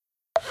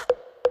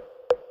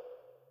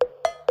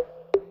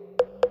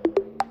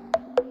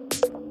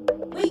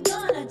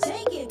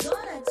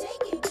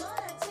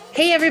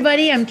Hey,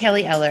 everybody, I'm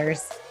Kelly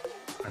Ellers.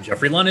 I'm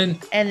Jeffrey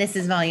Lunnan. And this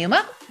is Volume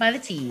Up by the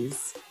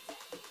Tease.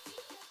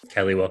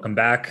 Kelly, welcome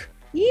back.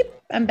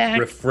 Yep, I'm back.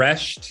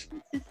 Refreshed,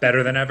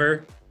 better than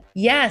ever.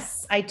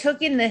 Yes, I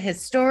took in the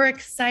historic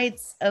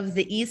sites of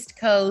the East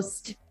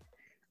Coast.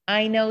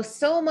 I know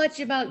so much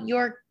about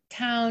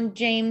Yorktown,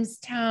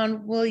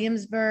 Jamestown,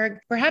 Williamsburg.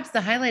 Perhaps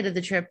the highlight of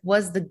the trip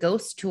was the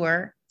ghost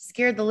tour.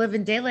 Scared the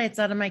living daylights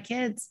out of my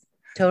kids.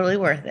 Totally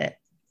worth it.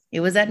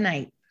 It was at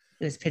night.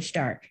 It was pitch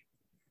dark.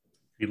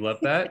 We love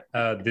that.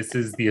 This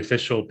is the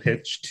official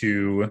pitch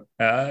to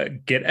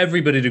get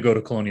everybody to go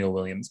to Colonial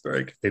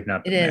Williamsburg if they've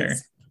not been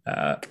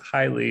there.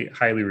 Highly,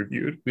 highly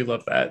reviewed. We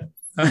love that.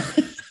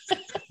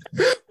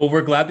 Well,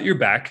 we're glad that you're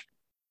back.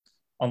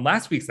 On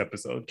last week's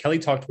episode, Kelly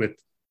talked with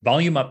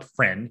Volume Up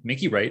friend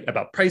Mickey Wright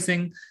about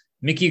pricing.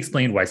 Mickey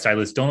explained why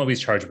stylists don't always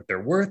charge what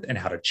they're worth and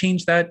how to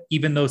change that,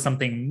 even though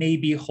something may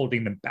be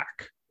holding them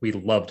back. We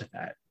loved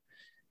that.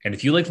 And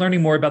if you like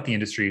learning more about the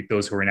industry,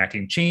 those who are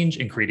enacting change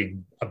and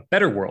creating a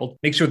better world,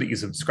 make sure that you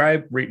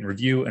subscribe, rate, and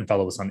review, and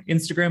follow us on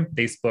Instagram,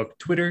 Facebook,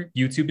 Twitter,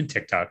 YouTube, and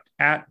TikTok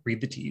at Read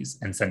the Tease,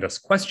 and send us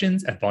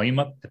questions at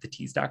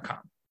volumeup@thetease.com.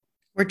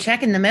 We're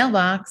checking the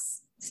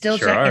mailbox. Still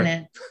Sure checking are.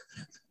 it.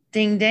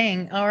 Ding,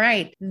 ding. All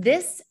right.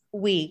 This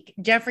week,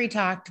 Jeffrey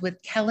talked with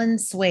Kellen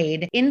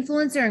Swade,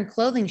 influencer and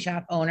clothing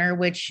shop owner,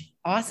 which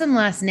awesome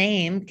last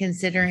name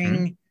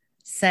considering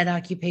said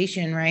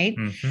occupation, right?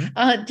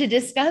 To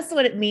discuss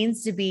what it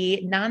means to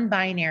be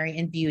non-binary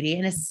in beauty,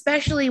 and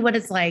especially what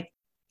it's like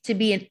to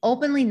be an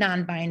openly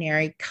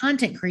non-binary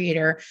content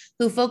creator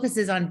who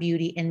focuses on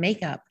beauty and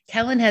makeup.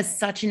 Kellen has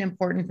such an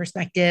important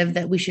perspective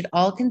that we should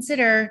all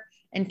consider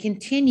and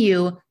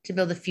continue to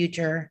build the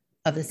future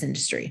of this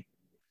industry.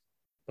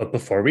 But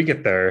before we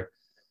get there,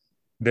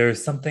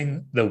 there's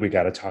something that we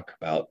got to talk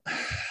about.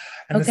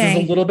 And Okay. This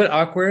is a little bit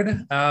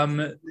awkward.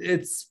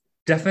 It's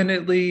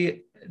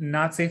definitely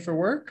not safe for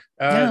work,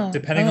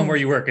 depending on where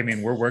you work. I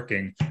mean, we're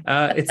working.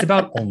 It's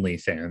about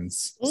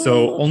OnlyFans.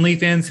 So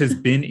OnlyFans has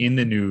been in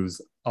the news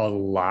a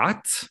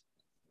lot.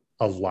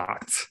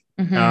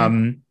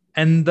 And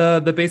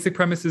the basic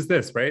premise is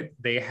this, right?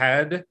 They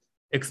had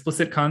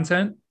explicit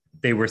content.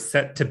 They were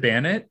set to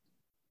ban it.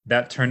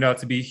 That turned out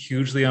to be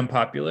hugely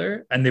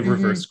unpopular, and they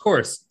reversed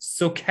course.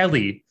 So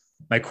Kelly,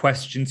 my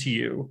question to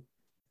you,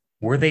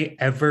 were they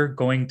ever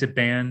going to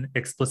ban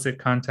explicit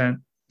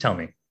content? Tell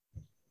me.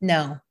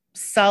 No.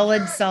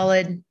 Solid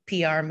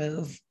PR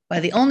move by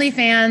the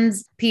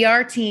OnlyFans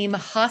PR team,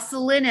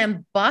 hustling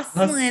and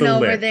bustling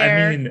over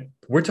there. I mean,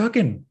 we're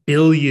talking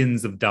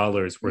billions of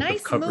dollars worth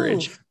of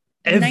coverage.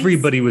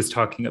 Everybody was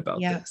talking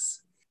about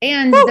this.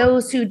 And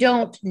those who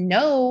don't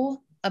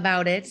know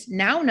about it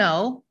now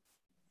know.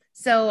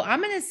 So I'm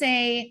going to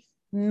say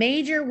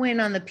major win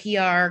on the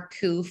PR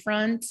coup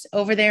front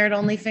over there at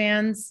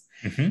OnlyFans.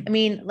 I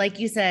mean, like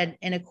you said,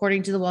 and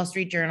according to the Wall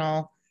Street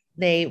Journal,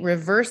 they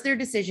reversed their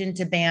decision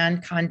to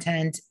ban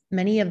content.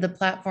 Many of the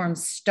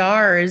platform's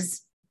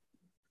stars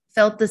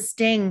felt the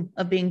sting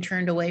of being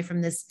turned away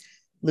from this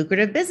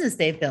lucrative business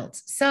they've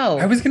built. So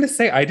I was going to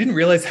say, I didn't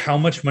realize how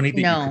much money that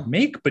you could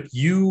make, but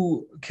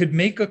you could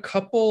make a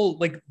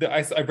couple,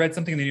 I read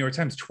something in the New York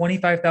Times,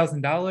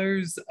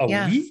 $25,000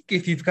 a week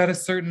if you've got a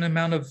certain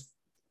amount of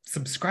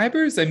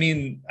subscribers. I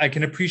mean, I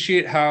can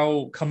appreciate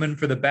how coming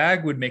for the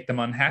bag would make them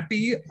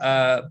unhappy.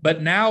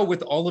 But now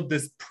with all of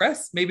this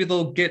press, maybe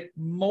they'll get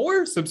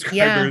more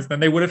subscribers than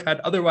they would have had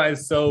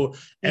otherwise. So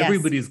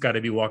everybody's got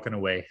to be walking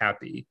away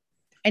happy.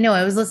 I know.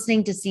 I was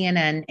listening to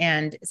CNN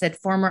and it said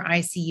former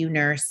ICU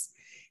nurse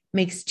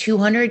makes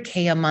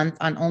 $200K a month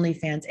on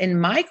OnlyFans. And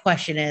my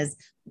question is,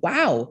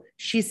 wow,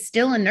 she's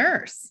still a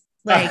nurse.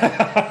 Like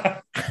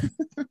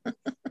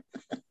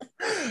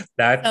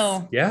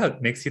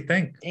it makes you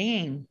think.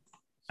 Dang.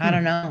 I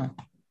don't know.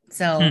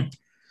 So,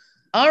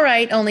 all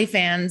right,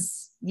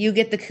 OnlyFans, you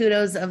get the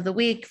kudos of the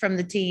week from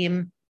the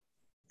team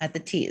at the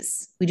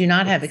Tease. We do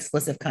not have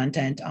explicit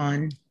content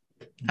on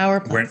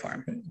our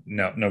platform.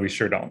 No, we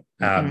sure don't.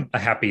 A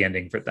happy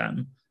ending for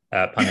them,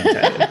 pun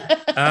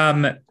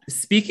intended.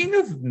 Speaking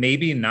of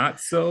maybe not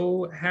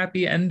so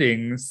happy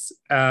endings,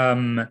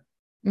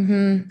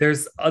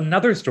 there's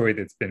another story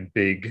that's been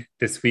big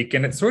this week,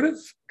 and it sort of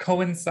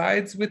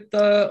coincides with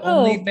the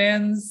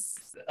OnlyFans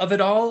of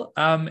it all.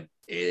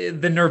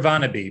 The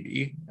Nirvana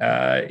baby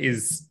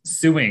is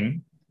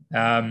suing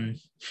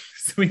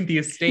the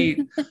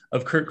estate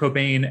of Kurt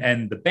Cobain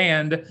and the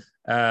band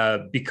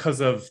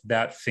because of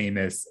that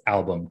famous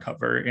album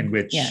cover in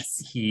which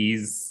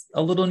he's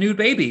a little nude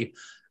baby.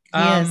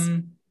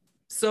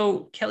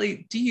 So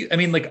Kelly,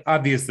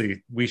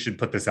 obviously we should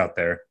put this out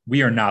there.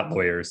 We are not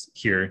lawyers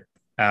here.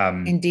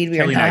 Indeed, we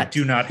Kelly are not. And I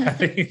do not have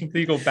a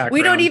legal background.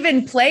 We don't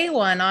even play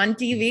one on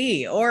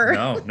TV or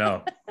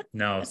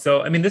no.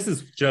 So, I mean, this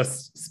is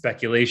just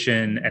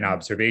speculation and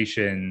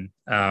observation.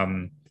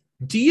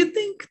 Do you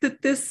think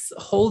that this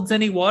holds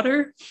any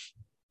water?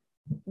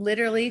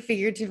 Literally,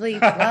 figuratively,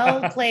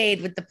 well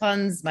played with the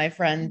puns, my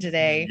friend,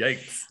 today.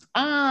 Yikes.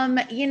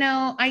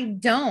 I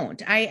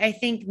don't. I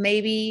think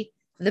maybe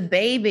the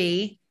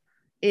baby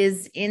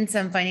is in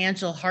some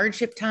financial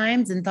hardship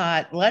times and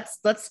thought,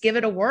 let's give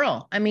it a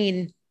whirl. I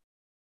mean,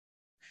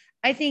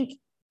 I think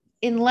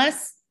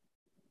unless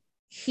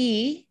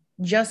he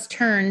just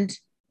turned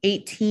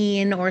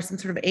 18 or some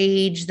sort of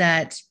age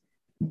that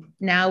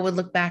now would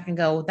look back and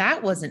go,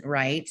 that wasn't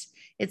right.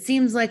 It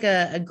seems like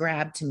a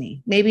grab to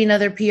me. Maybe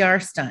another PR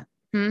stunt.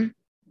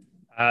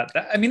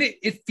 I mean,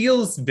 it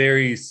feels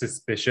very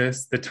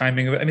suspicious, the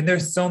timing of it. I mean,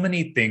 there's so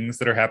many things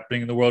that are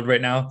happening in the world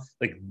right now.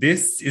 Like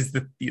this is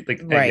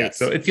right. Yeah,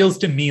 so it feels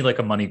to me like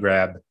a money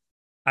grab.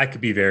 I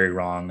could be very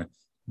wrong.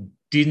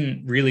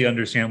 Didn't really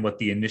understand what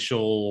the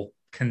initial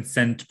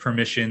consent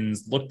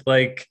permissions looked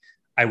like.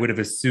 I would have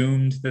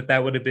assumed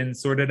that would have been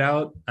sorted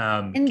out.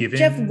 And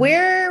Jeff,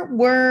 where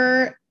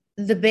were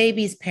the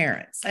baby's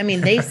parents? I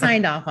mean, they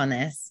signed off on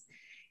this.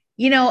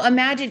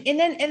 Imagine, and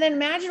then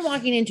imagine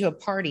walking into a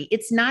party.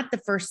 It's not the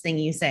first thing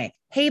you say.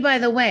 Hey, by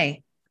the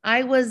way,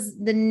 I was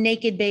the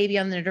naked baby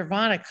on the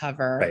Nirvana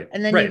cover. Right.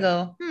 And then you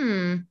go,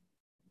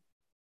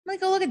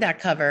 like, go look at that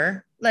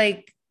cover.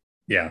 Like,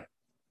 yeah.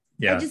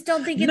 I just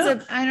don't think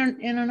it's I don't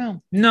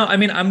know. No, I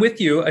mean, I'm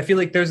with you. I feel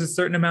like there's a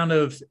certain amount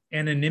of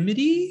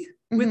anonymity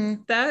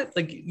with that.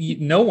 Like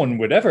no one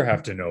would ever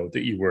have to know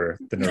that you were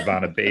the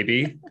Nirvana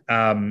baby.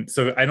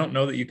 So I don't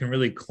know that you can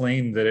really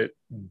claim that it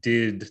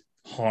did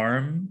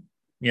harm,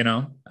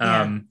 but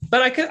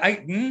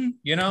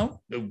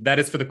that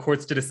is for the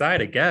courts to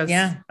decide, I guess.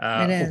 Yeah,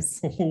 it is.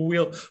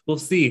 We'll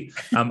see.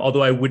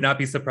 Although I would not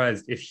be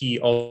surprised if he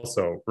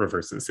also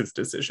reverses his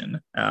decision.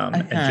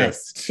 And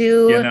just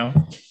two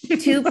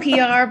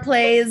PR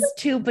plays,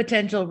 2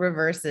 potential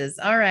reverses.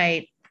 All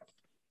right.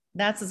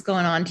 That's what's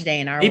going on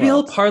today in our Maybe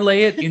world. He'll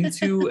parlay it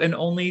into an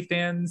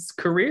OnlyFans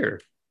career.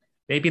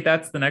 Maybe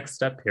that's the next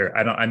step here.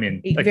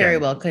 It very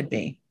well could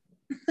be.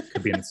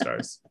 Could be in the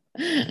stars.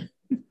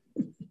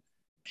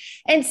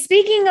 And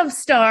speaking of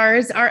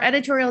stars, our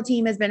editorial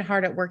team has been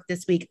hard at work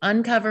this week,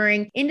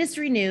 uncovering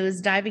industry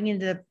news, diving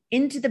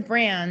into the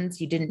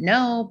brands you didn't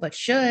know, but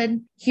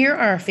should. Here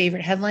are our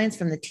favorite headlines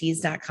from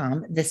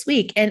thetease.com this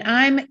week. And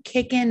I'm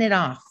kicking it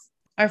off.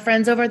 Our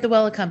friends over at the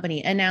Wella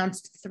Company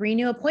announced 3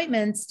 new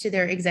appointments to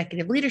their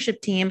executive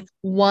leadership team.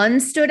 One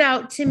stood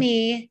out to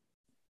me,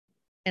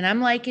 and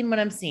I'm liking what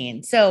I'm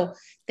seeing. So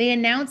they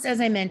announced,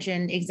 as I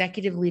mentioned,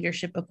 executive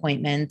leadership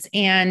appointments.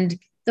 And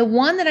the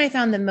one that I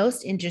found the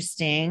most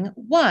interesting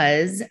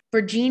was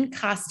Virginie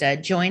Costa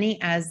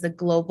joining as the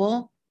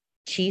Global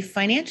Chief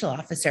Financial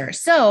Officer.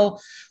 So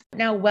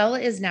now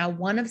Wella is now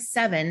one of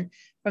 7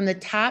 from the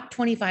top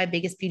 25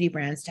 biggest beauty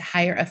brands to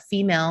hire a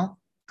female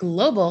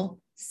global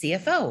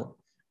CFO.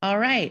 All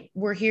right,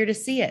 we're here to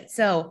see it.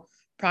 So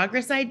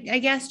progress, I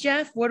guess,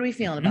 Jeff, what are we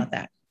feeling about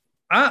that?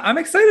 I'm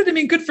excited. I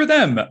mean, good for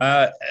them.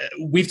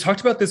 We've talked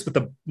about this with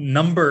a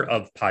number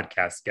of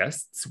podcast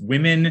guests.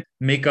 Women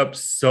make up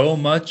so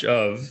much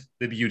of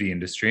the beauty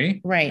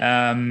industry. Right.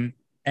 And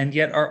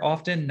yet are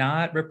often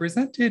not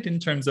represented in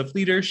terms of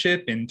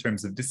leadership, in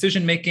terms of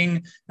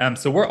decision-making.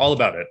 So we're all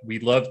about it. We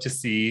love to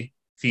see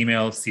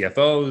female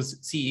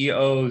CFOs,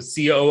 CEOs,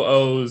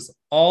 COOs,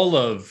 all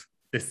of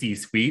the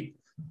C-suite.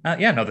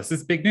 This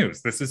is big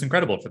news. This is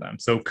incredible for them.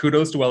 So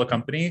kudos to Wella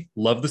Company.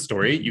 Love the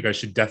story. You guys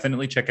should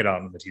definitely check it out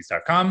on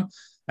thetease.com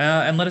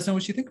and let us know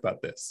what you think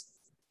about this.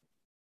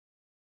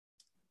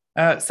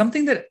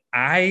 Something that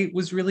I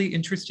was really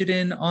interested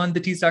in on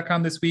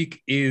thetease.com this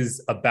week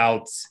is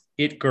about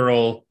it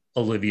girl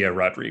Olivia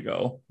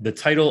Rodrigo. The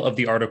title of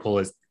the article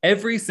is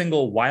Every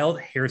Single Wild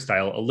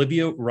Hairstyle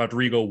Olivia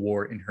Rodrigo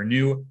Wore in Her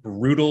New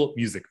Brutal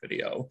Music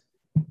Video.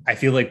 I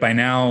feel like by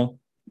now,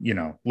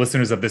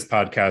 listeners of this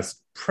podcast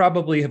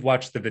probably have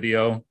watched the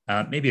video,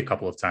 maybe a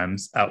couple of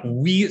times.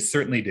 We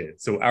certainly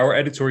did. So our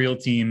editorial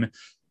team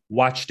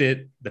watched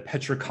it. The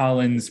Petra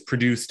Collins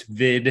produced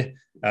vid,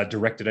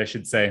 directed, I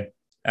should say,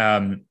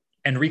 and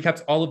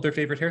recaps all of their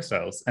favorite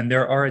hairstyles. And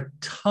there are a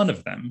ton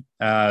of them,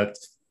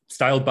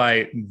 styled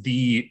by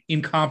the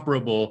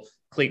incomparable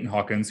Clayton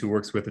Hawkins, who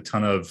works with a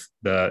ton of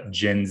the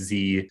Gen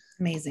Z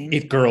amazing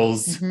it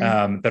girls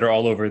that are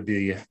all over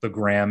the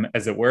gram,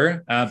 as it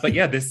were. But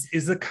yeah, this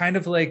is a kind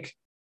of like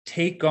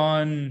take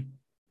on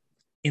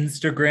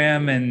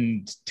Instagram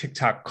and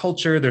TikTok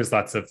culture. There's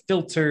lots of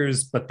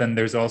filters, but then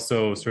there's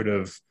also sort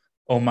of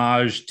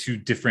homage to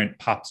different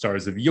pop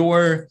stars of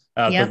yore.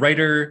 The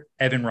writer,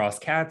 Evan Ross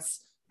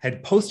Katz,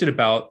 had posted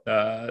about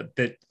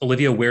that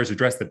Olivia wears a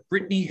dress that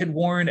Britney had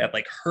worn at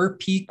like her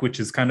peak, which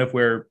is kind of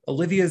where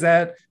Olivia's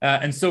at.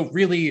 And so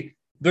really,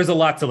 there's a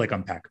lot to like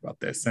unpack about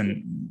this.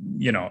 And,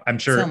 I'm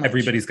sure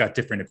everybody's got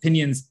different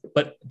opinions,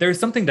 but there's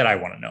something that I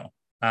want to know.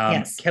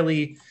 Yes.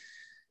 Kelly,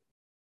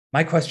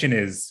 my question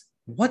is,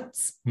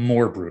 what's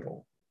more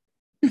brutal?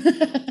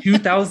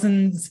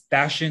 2000s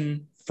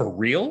fashion for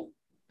real?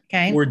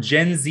 Okay. Or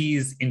Gen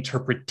Z's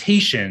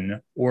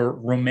interpretation or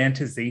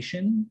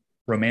romanticization?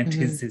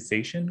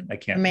 I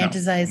can't.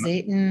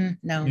 Romanticization?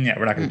 No. Yeah,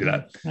 we're not going to do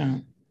that.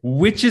 No.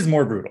 Which is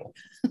more brutal?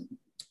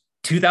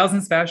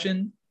 2000s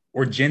fashion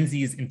or Gen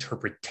Z's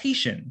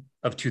interpretation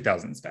of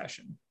 2000s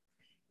fashion?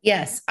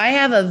 Yes, I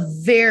have a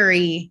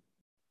very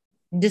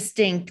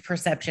distinct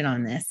perception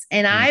on this.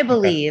 And I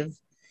believe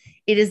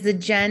It is the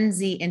Gen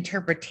Z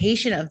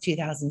interpretation of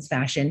 2000s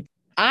fashion.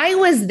 I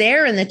was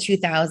there in the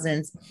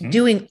 2000s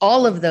doing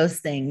all of those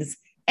things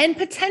and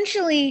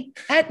potentially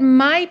at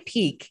my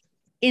peak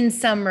in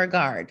some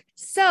regard.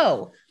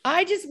 So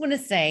I just want to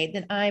say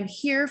that I'm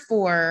here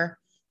for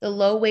the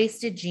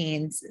low-waisted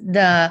jeans,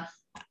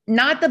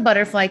 not the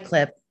butterfly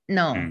clip.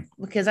 No,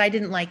 because I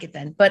didn't like it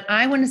then. But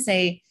I want to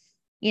say,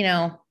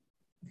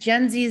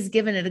 Gen Z is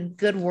giving it a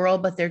good whirl,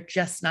 but they're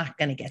just not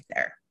going to get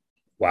there.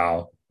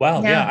 Wow.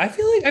 Yeah. I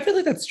feel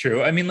like that's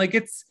true. I mean, like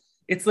it's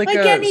like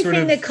anything sort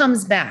of, that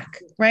comes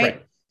back,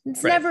 right?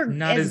 It's never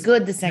not as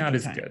good the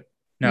second time.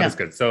 Not as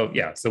good. So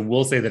yeah, so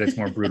we'll say that it's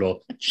more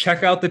brutal.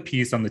 Check out the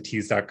piece on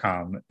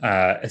thetease.com,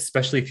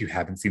 especially if you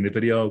haven't seen the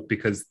video,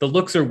 because the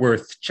looks are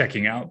worth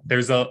checking out.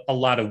 There's a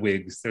lot of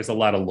wigs. There's a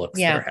lot of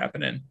looks that are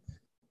happening.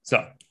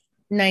 So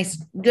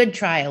nice. Good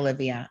try,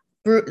 Olivia.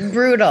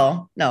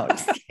 Brutal. No.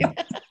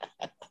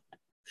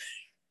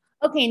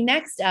 Okay,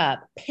 next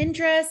up,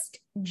 Pinterest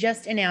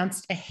just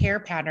announced a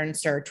hair pattern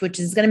search, which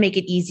is going to make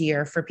it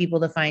easier for people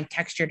to find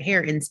textured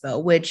hair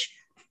inspo, which,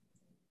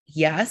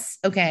 yes.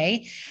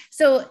 Okay.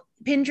 So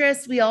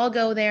Pinterest, we all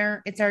go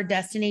there. It's our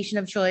destination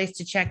of choice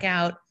to check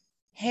out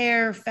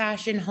hair,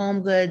 fashion,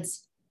 home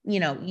goods. You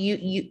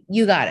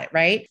got it,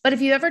 right? But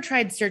if you ever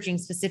tried searching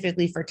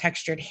specifically for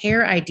textured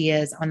hair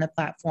ideas on the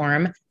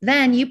platform,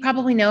 then you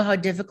probably know how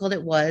difficult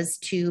it was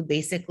to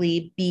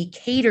basically be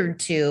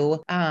catered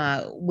to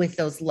with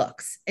those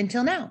looks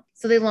until now.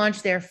 So they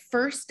launched their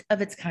first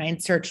of its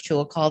kind search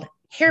tool called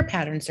Hair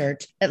Pattern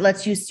Search that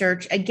lets you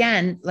search,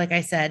 again, like I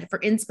said, for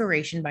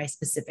inspiration by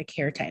specific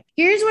hair type.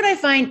 Here's what I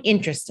find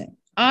interesting.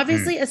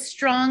 Obviously, a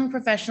strong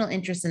professional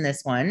interest in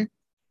this one,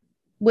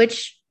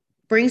 which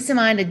brings to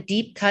mind a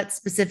deep cut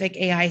specific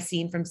AI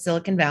scene from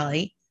Silicon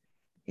Valley.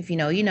 If you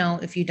know, you know.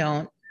 If you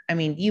don't, I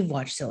mean, you've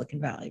watched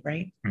Silicon Valley,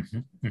 right?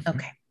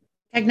 Okay.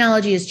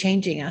 Technology is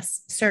changing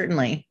us,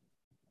 certainly.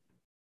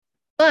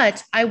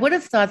 But I would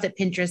have thought that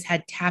Pinterest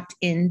had tapped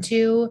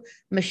into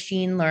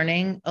machine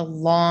learning a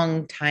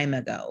long time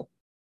ago.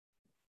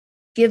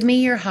 Give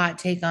me your hot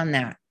take on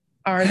that.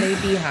 Are they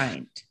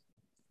behind?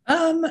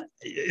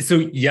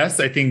 So yes,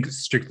 I think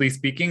strictly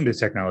speaking, the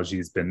technology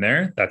has been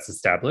there. That's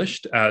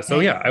established. So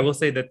yeah, I will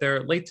say that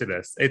they're late to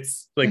this.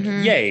 It's like,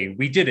 yay,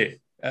 we did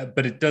it.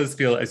 But it does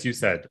feel, as you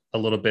said, a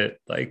little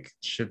bit like,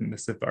 shouldn't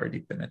this have already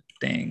been a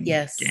thing?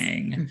 Yes.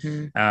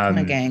 Gang.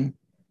 A gang.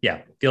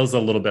 Yeah, feels a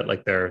little bit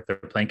like they're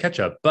playing catch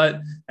up.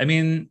 But I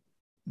mean,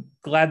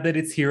 glad that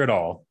it's here at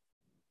all.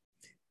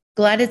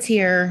 Glad it's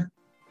here.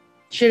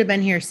 Should have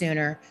been here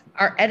sooner.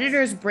 Our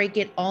editors break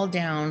it all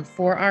down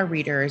for our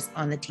readers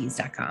on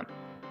thetease.com.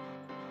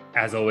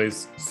 As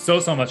always, so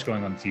much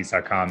going on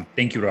thetease.com.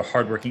 Thank you to our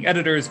hardworking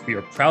editors. We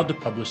are proud to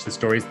publish the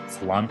stories that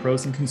salon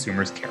pros and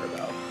consumers care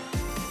about.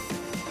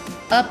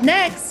 Up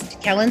next,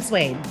 Kellen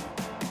Swade.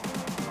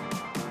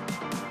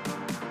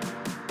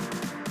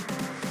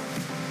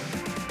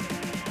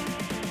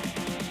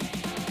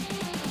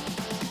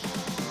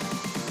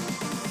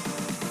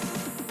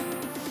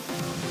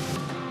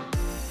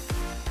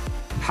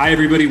 Hi,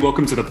 everybody.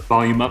 Welcome to the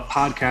Volume Up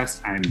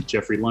podcast. I'm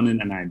Jeffrey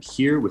London, and I'm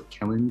here with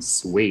Kellen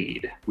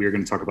Swade. We are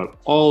going to talk about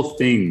all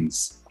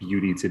things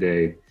beauty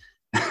today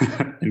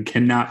and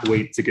cannot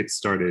wait to get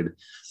started.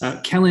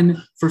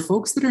 Kellen, for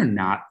folks that are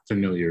not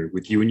familiar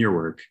with you and your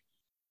work,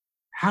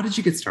 how did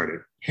you get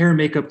started? Hair,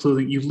 makeup,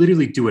 clothing, you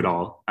literally do it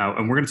all.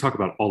 And we're going to talk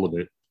about all of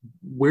it.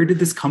 Where did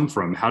this come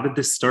from? How did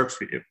this start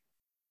for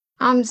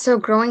you? So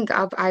growing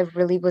up, I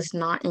really was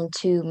not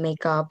into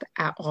makeup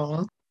at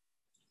all.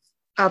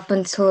 Up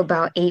until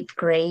about 8th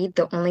grade,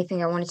 the only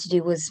thing I wanted to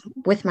do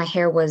with my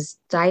hair was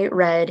dye it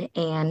red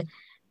and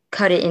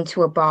cut it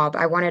into a bob.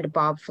 I wanted a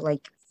bob for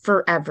like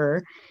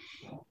forever.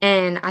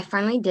 And I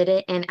finally did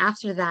it. And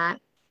after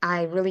that,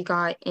 I really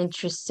got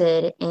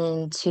interested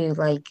into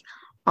like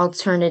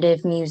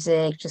alternative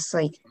music, just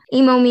like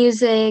emo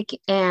music.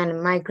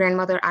 And my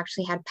grandmother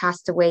actually had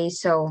passed away.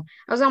 So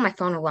I was on my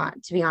phone a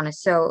lot, to be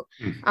honest. So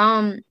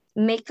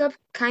makeup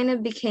kind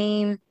of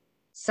became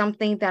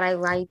something that I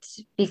liked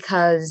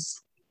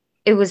because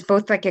it was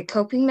both like a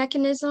coping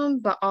mechanism,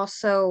 but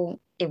also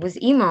it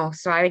was emo.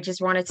 So I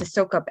just wanted to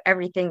soak up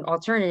everything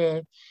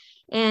alternative.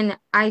 And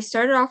I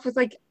started off with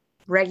like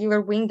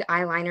regular winged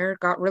eyeliner,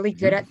 got really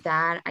good at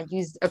that. I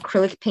used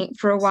acrylic paint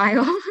for a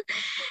while,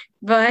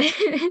 but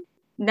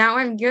now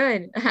I'm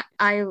good.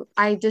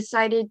 I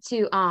decided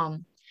to,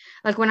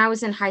 like when I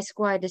was in high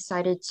school, I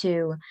decided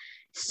to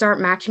start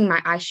matching my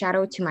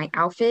eyeshadow to my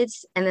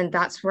outfits. And then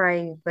that's where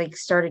I like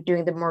started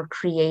doing the more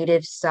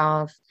creative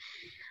stuff.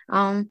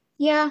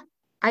 Yeah,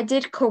 I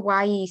did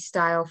kawaii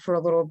style for a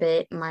little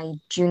bit my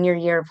junior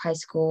year of high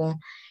school.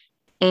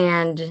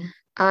 And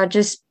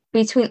just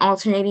between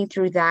alternating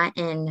through that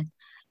and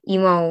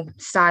emo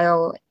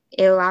style,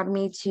 it allowed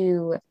me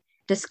to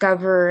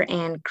discover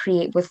and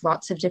create with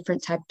lots of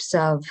different types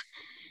of,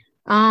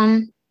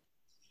 I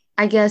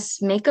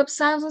guess, makeup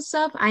styles and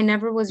stuff. I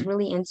never was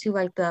really into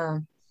like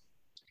the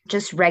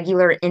just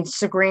regular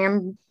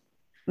Instagram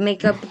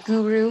makeup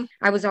guru.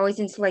 I was always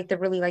into like the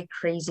really like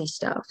crazy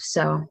stuff.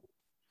 So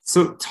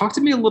So talk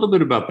to me a little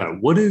bit about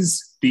that. What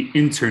is the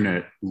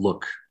internet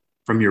look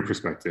from your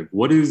perspective?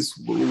 What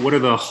are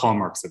the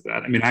hallmarks of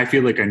that? I mean, I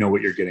feel like I know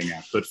what you're getting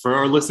at, but for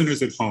our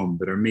listeners at home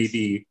that are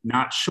maybe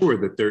not sure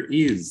that there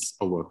is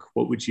a look,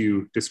 what would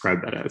you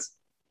describe that as?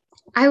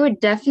 I would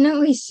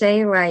definitely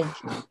say like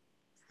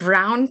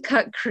brown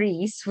cut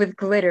crease with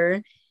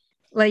glitter,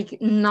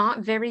 like not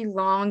very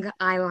long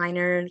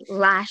eyeliner,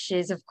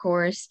 lashes, of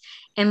course,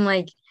 and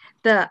like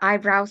the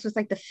eyebrows with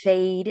like the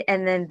fade,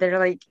 and then they're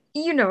like,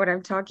 you know what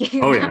I'm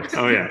talking Oh about. yeah,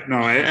 oh yeah. No,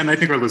 and I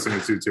think our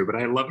listeners do too. But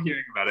I love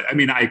hearing about it. I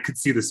mean, I could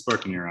see the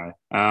spark in your eye.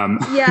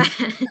 Yeah.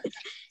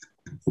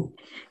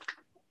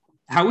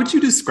 How would you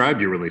describe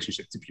your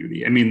relationship to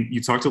beauty? I mean,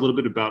 you talked a little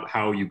bit about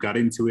how you got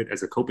into it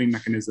as a coping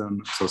mechanism.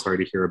 I'm so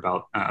sorry to hear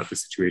about the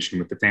situation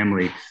with the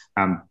family,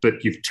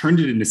 but you've turned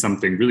it into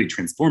something really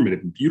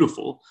transformative and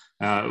beautiful.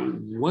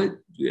 What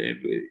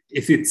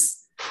if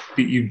it's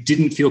that you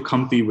didn't feel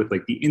comfy with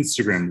like the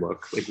Instagram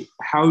look? Like,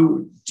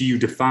 how do you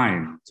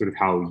define sort of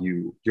how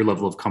your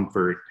level of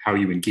comfort, how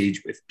you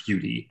engage with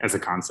beauty as a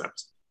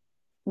concept?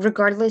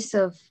 Regardless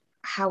of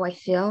how I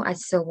feel, I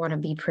still want to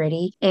be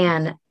pretty.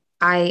 And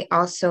I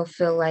also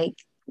feel like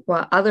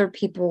what other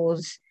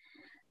people's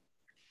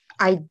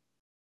I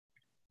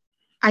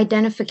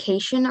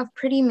identification of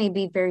pretty may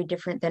be very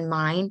different than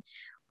mine.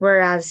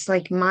 Whereas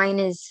like mine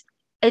is,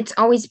 it's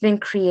always been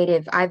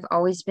creative. I've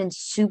always been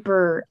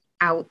super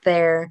out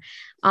there.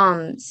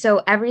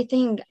 So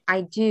everything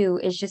I do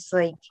is just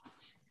like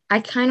I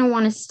kind of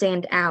want to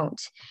stand out.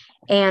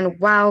 And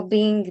while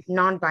being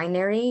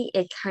non-binary,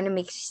 it kind of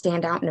makes you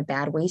stand out in a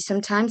bad way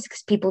sometimes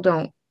because people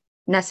don't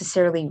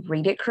necessarily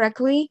read it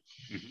correctly.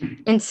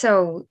 Mhm. And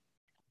so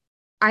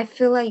I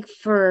feel like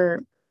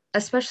for,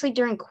 especially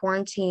during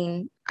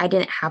quarantine, I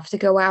didn't have to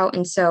go out.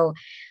 And so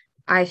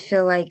I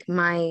feel like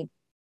my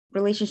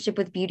relationship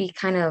with beauty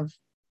kind of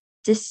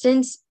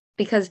distanced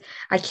because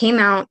I came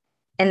out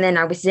and then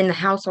I was in the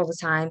house all the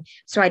time.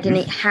 So I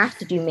didn't Mhm. have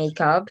to do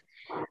makeup.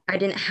 I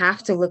didn't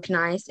have to look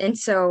nice. And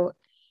so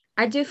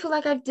I do feel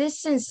like I've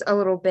distanced a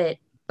little bit.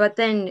 But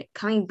then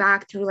coming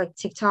back through like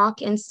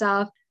TikTok and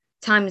stuff,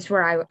 times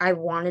where I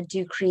want to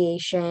do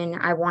creation,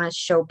 I want to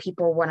show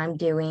people what I'm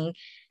doing.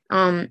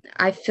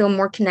 I feel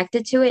more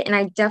connected to it. And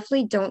I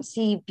definitely don't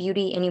see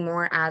beauty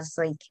anymore as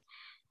like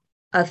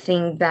a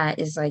thing that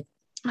is like,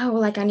 oh,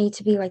 like I need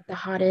to be like the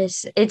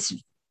hottest. It's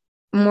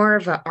more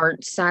of an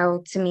art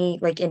style to me,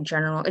 like in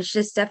general. It's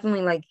just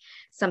definitely like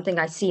something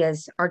I see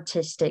as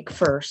artistic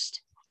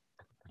first.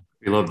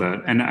 We love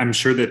that. And I'm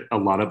sure that a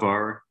lot of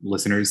our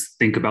listeners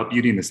think about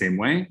beauty in the same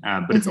way,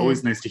 but it's Hmm.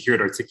 always nice to hear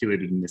it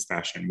articulated in this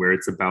fashion where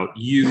it's about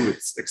you,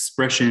 it's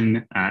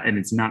expression, and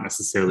it's not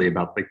necessarily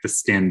about like the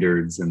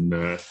standards and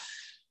the,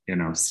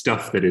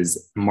 stuff that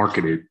is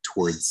marketed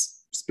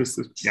towards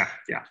specific. Yeah.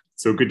 Yeah.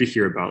 So good to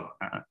hear about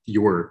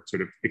your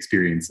sort of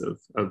experience of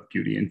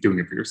beauty and doing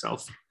it for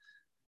yourself.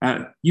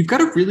 You've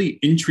got a really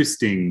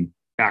interesting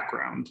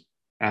background,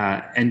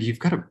 and you've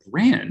got a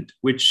brand,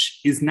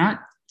 which is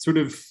not sort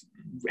of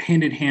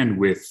hand in hand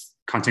with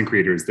content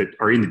creators that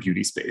are in the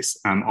beauty space.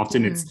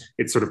 Often Hmm.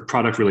 it's sort of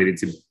product related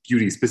to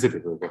beauty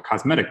specifically, like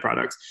cosmetic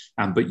products.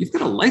 But you've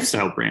got a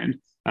lifestyle brand,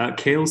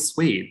 Kale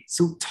Suede.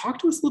 So talk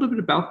to us a little bit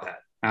about that.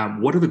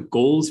 What are the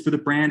goals for the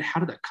brand? How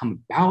did that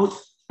come about?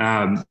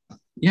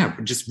 Yeah,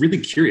 we're just really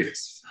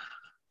curious.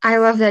 I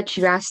love that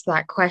you asked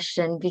that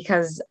question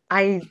because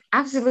I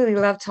absolutely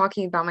love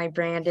talking about my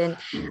brand. And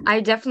I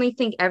definitely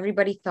think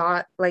everybody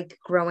thought, like,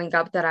 growing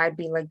up, that I'd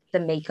be like the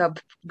makeup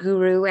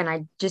guru, and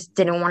I just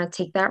didn't want to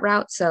take that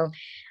route. So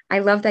I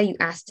love that you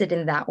asked it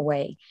in that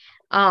way.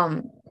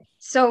 Um,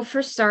 so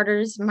for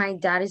starters, my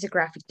dad is a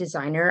graphic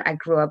designer. I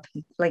grew up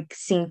like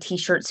seeing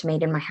t-shirts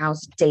made in my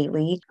house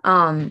daily.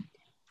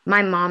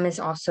 My mom is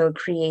also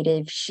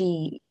creative.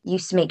 She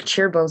used to make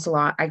cheer bows a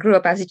lot. I grew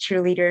up as a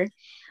cheerleader.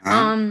 Uh,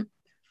 Um,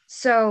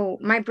 so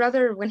my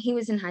brother, when he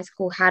was in high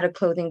school, had a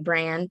clothing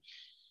brand,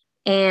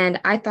 and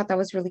I thought that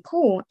was really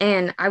cool.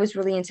 And I was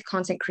really into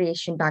content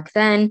creation back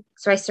then.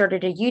 So I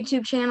started a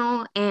YouTube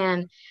channel,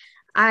 and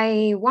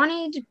I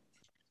wanted,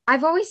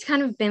 I've always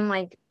kind of been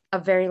like a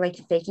very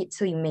like fake it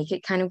till you make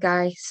it kind of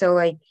guy. So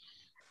like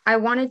I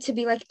wanted to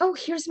be like, oh,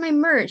 here's my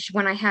merch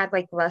when I had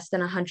like less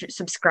than 100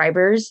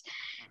 subscribers,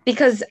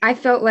 because I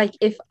felt like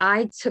if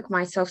I took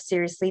myself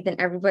seriously, then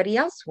everybody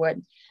else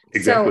would.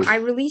 So exactly. I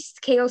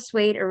released KO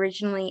Suede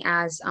originally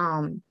as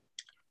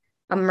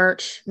a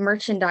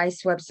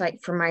merchandise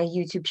website for my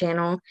YouTube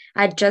channel.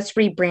 I had just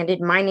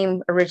rebranded. My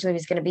name originally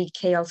was going to be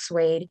KL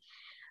Suede.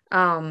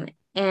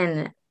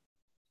 And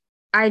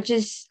I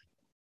just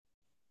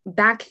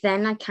back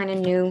then I kind of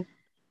knew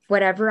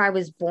whatever I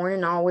was born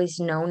and always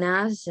known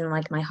as in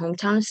like my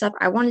hometown and stuff,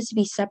 I wanted to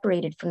be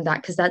separated from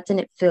that because that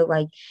didn't feel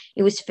like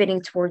it was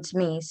fitting towards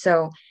me.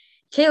 So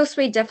KO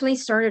Suede definitely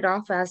started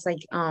off as like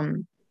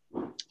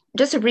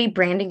just a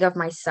rebranding of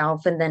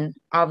myself, and then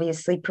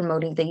obviously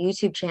promoting the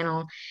YouTube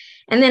channel.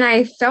 And then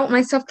I felt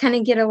myself kind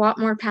of get a lot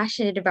more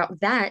passionate about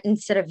that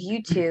instead of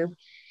YouTube.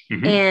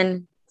 Mhm.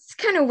 And it's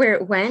kind of where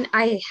it went.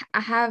 I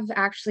have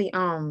actually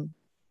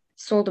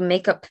sold a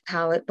makeup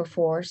palette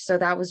before, so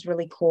that was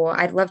really cool.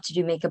 I'd love to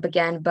do makeup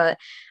again, but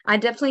I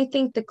definitely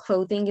think the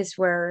clothing is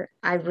where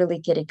I really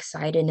get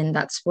excited, and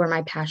that's where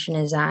my passion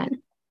is at.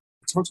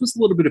 Talk to us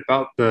a little bit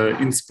about the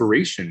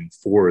inspiration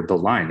for the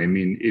line. I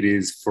mean, it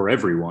is for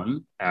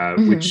everyone,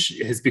 which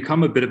has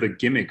become a bit of a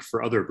gimmick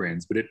for other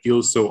brands, but it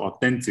feels so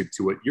authentic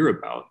to what you're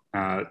about.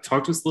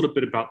 Talk to us a little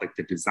bit about like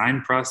the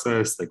design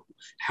process. Like,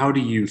 how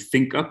do you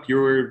think up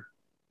your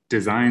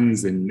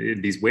designs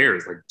and these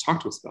wares? Like,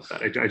 talk to us about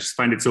that. I just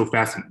find it so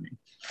fascinating.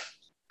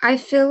 I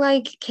feel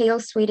like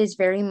Kale Suede is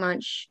very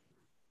much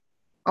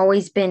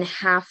always been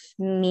half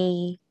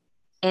me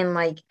and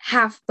like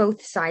half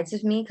both sides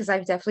of me, because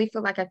I've definitely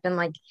feel like I've been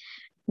like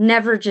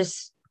never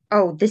just,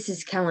 oh, this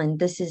is Kellen,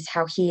 this is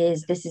how he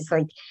is, this is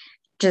like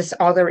just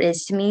all there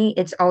is to me.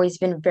 It's always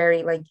been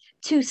very like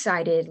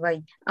two-sided.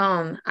 Like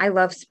I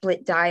love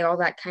split dye, all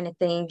that kind of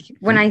thing.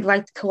 When I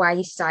liked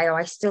kawaii style,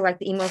 I still like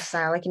the emo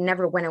style. Like it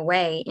never went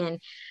away. And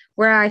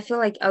where I feel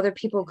like other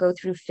people go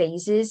through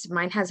phases,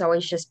 mine has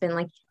always just been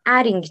like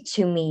adding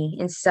to me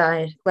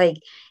instead. Like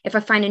if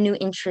I find a new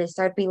interest,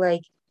 I'd be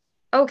like,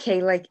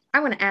 okay, like I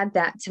want to add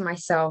that to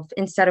myself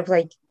instead of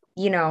like,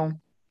 you know,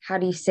 how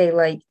do you say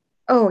like,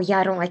 oh yeah,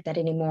 I don't like that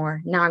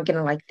anymore. Now I'm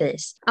gonna like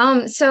this.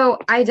 So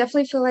I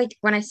definitely feel like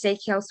when I say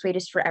Kale Suede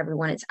is for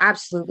everyone, it's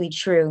absolutely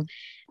true.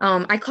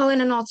 I call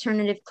it an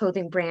alternative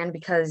clothing brand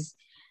because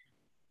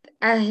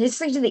it's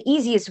like the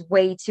easiest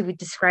way to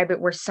describe it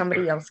where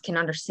somebody else can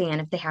understand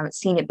if they haven't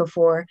seen it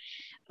before.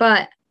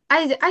 But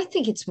I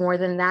think it's more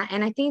than that.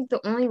 And I think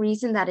the only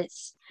reason that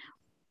it's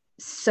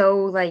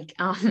so like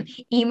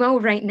emo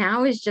right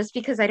now is just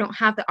because I don't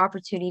have the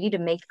opportunity to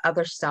make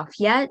other stuff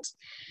yet.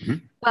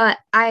 Mhm. But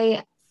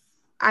I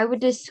would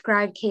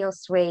describe Kale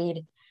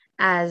Suede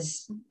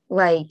as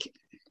like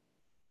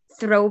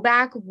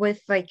throwback with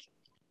like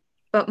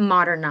but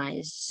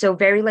modernized. So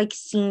very like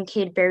scene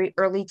kid, very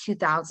early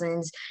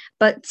 2000s,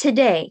 but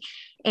today.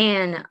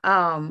 And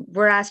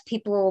whereas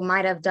people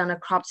might have done a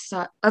crop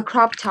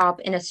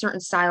top in a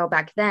certain style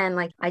back then,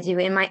 like I do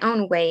in my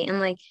own way. And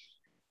like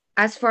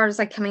as far as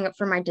like coming up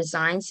for my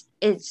designs,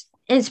 it's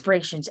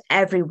inspirations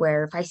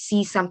everywhere. If I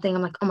see something,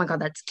 I'm like, oh my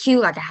God, that's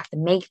cute. Like I have to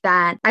make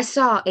that. I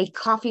saw a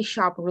coffee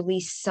shop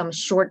release some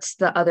shorts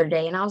the other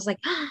day and I was like,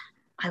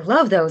 I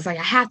love those. Like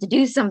I have to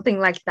do something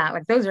like that.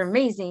 Like those are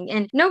amazing.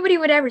 And nobody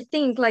would ever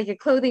think like a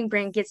clothing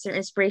brand gets their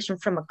inspiration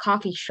from a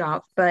coffee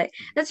shop, but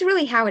that's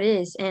really how it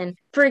is. And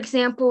for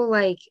example,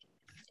 like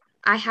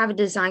I have a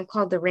design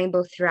called the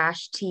Rainbow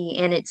Thrash Tee,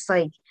 and it's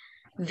like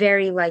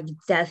very like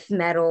death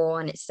metal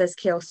and it says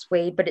Kale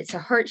Suede, but it's a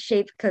heart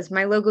shape because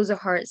my logo's a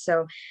heart.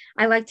 So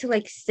I like to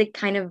like stick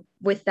kind of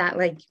with that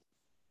like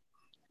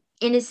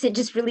innocent,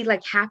 just really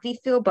like happy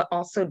feel, but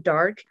also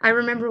dark. I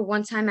remember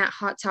one time at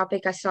Hot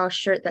Topic, I saw a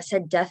shirt that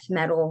said death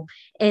metal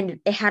and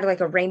it had like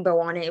a rainbow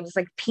on it. It was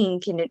like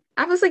pink and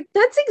I was like,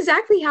 that's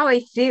exactly how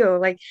I feel.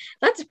 Like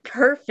that's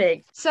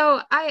perfect.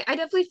 So I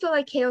definitely feel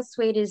like Kale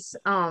Suede is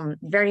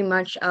very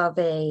much of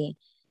a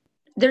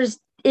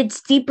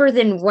it's deeper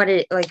than what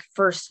it like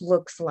first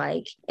looks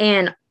like.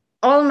 And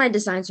all of my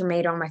designs are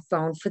made on my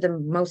phone for the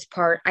most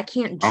part. I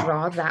can't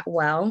draw that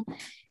well.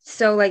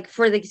 So like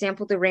for the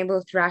example, the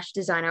Rainbow Thrash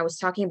design I was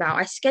talking about,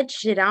 I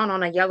sketched it out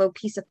on a yellow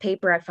piece of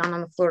paper I found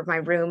on the floor of my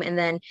room. And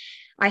then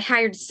I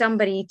hired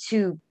somebody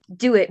to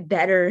do it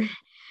better.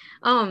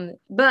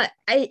 But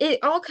it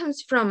all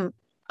comes from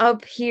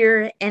up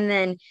here. And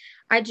then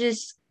I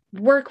just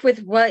work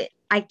with what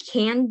I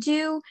can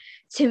do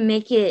to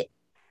make it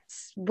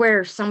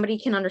where somebody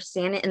can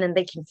understand it and then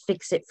they can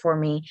fix it for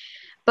me.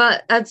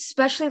 But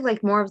especially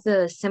like more of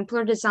the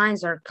simpler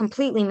designs are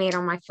completely made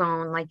on my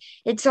phone. Like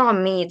it's all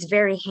me. It's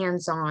very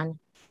hands-on.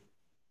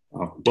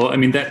 Oh, well, I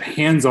mean, that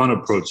hands-on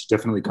approach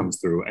definitely comes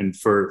through. And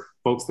for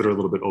folks that are a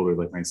little bit older,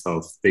 like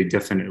myself, they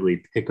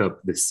definitely pick up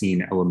the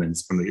scene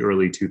elements from the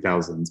early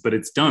 2000s. But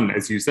it's done,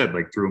 as you said,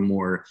 like through a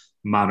more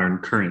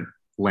current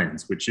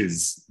lens, which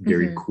is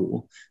very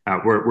cool.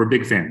 We're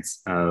big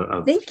fans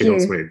of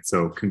Kale Suede,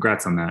 so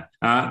congrats on that.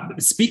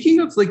 Speaking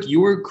of like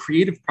your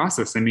creative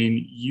process, I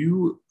mean,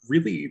 you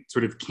really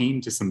sort of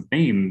came to some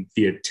fame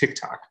via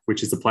TikTok,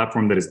 which is a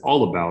platform that is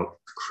all about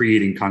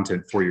creating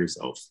content for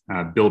yourself,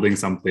 building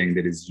something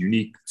that is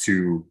unique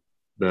to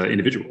the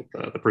individual,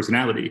 the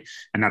personality,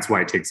 and that's why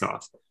it takes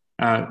off.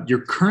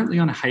 You're currently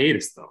on a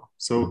hiatus though.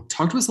 So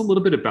talk to us a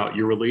little bit about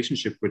your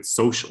relationship with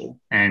social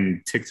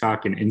and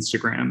TikTok and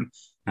Instagram,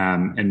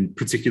 and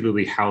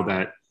particularly how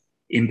that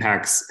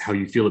impacts how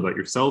you feel about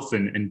yourself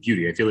and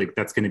beauty. I feel like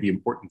that's going to be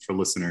important for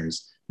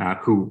listeners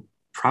who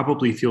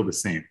probably feel the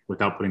same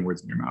without putting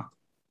words in your mouth.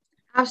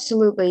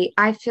 Absolutely.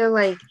 I feel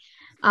like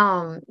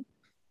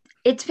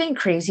it's been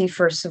crazy,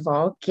 first of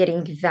all,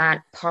 getting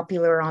that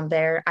popular on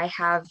there. I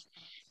have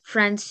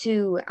friends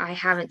who I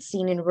haven't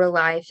seen in real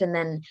life, and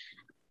then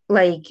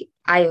like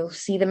I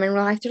see them in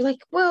real life. They're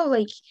like, well,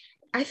 like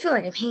I feel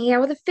like I'm hanging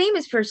out with a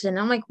famous person.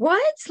 I'm like,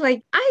 what?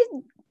 Like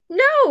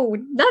no,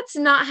 that's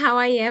not how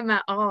I am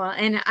at all.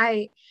 And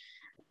I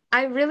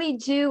really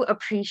do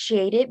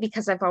appreciate it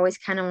because I've always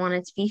kind of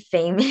wanted to be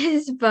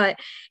famous, but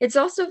it's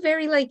also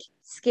very like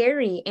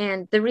scary.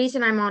 And the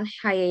reason I'm on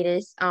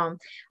hiatus,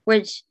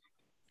 which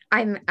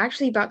I'm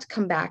actually about to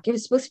come back. It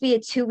was supposed to be a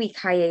 2-week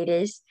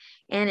hiatus,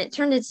 and it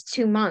turned into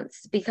 2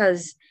 months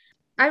because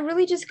I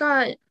really just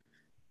got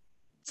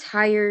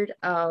tired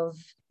of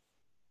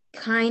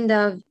kind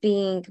of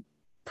being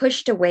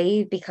pushed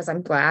away because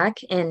I'm Black.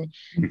 And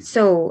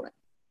so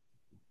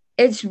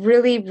it's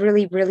really,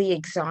 really, really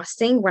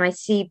exhausting when I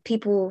see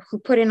people who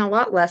put in a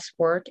lot less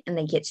work and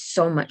they get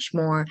so much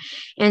more.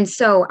 And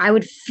so I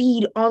would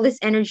feed all this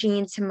energy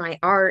into my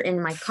art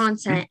and my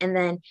content, and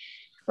then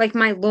like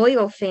my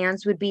loyal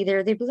fans would be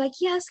there. They'd be like,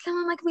 yes, come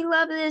on, like we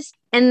love this.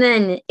 And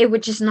then it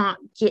would just not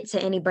get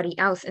to anybody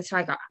else. And so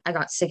I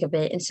got sick of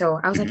it. And so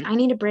I was like, I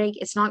need a break.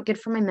 It's not good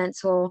for my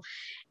mental.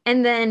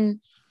 And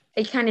then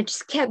it kind of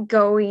just kept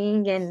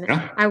going, and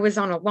I was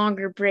on a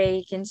longer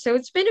break. And so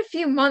it's been a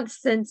few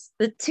months since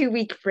the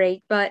 2-week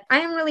break, but I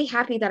am really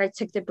happy that I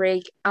took the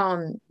break.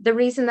 The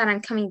reason that I'm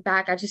coming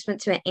back, I just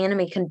went to an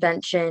anime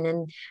convention,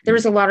 and there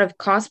was a lot of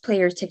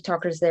cosplayers,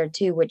 TikTokers there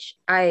too, which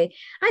I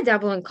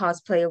dabble in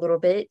cosplay a little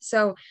bit.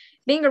 So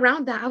being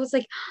around that, I was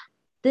like,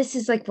 this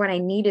is like what I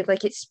needed.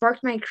 Like it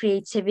sparked my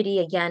creativity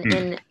again.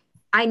 And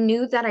I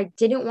knew that I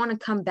didn't want to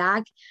come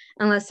back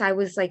unless I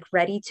was like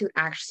ready to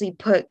actually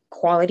put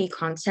quality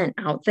content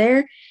out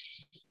there,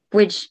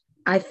 which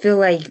I feel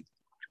like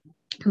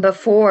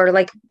before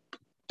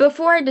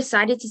I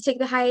decided to take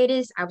the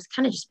hiatus, I was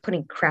kind of just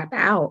putting crap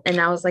out, and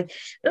I was like,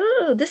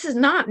 oh, this is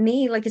not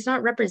me. Like it's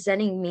not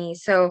representing me.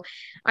 So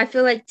I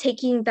feel like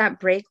taking that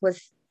break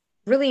was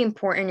really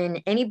important.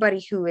 And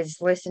anybody who is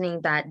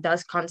listening that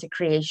does content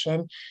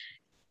creation,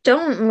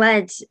 don't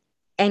let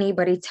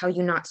anybody tell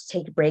you not to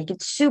take a break.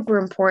 It's super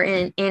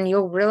important, and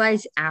you'll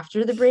realize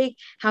after the break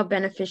how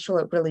beneficial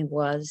it really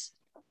was.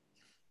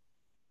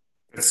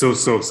 It's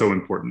so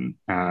important.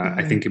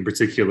 I think in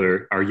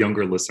particular, our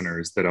younger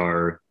listeners that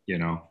are,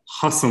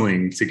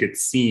 hustling to get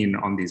seen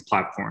on these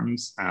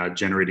platforms,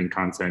 generating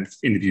content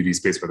in the beauty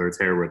space, whether it's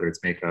hair, whether it's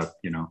makeup,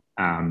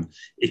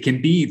 it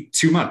can be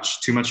too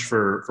much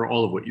for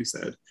all of what you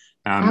said.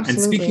 And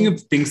speaking of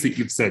things that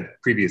you've said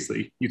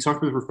previously, you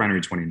talked with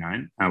Refinery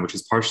 29, which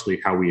is partially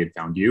how we had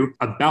found you,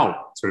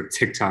 about sort of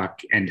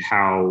TikTok and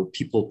how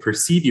people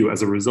perceive you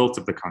as a result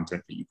of the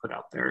content that you put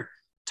out there.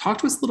 Talk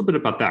to us a little bit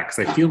about that,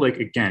 because I feel like,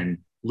 again,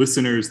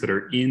 listeners that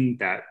are in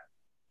that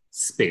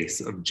space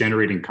of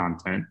generating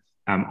content,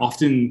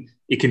 often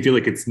it can feel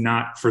like it's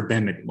not for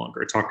them any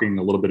longer. Talking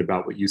a little bit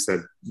about what you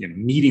said,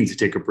 needing to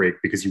take a break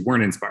because you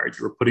weren't inspired.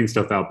 You were putting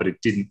stuff out, but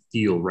it didn't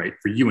feel right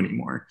for you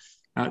anymore.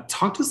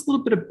 Talk to us a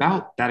little bit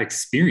about that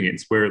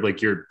experience where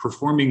like you're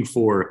performing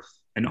for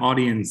an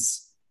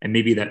audience and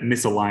maybe that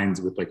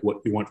misaligns with like what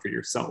you want for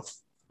yourself.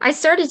 I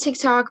started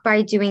TikTok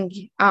by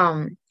doing,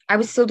 I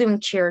was still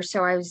doing cheer.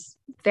 So I was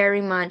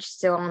very much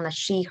still on the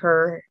she,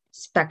 her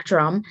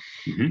spectrum.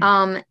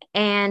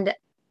 And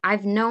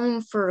I've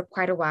known for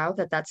quite a while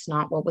that that's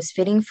not what was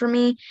fitting for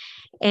me.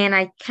 And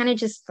I kind of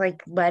just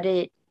like let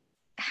it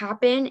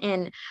happen.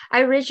 And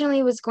I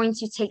originally was going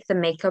to take the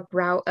makeup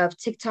route of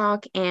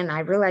TikTok, and I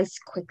realized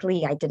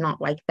quickly I did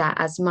not like that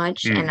as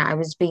much. And I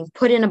was being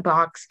put in a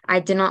box. I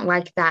did not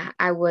like that.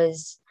 I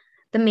was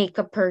the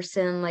makeup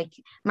person. Like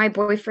my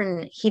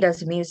boyfriend, he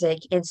does music,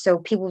 and so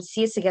people would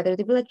see us together.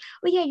 They'd be like,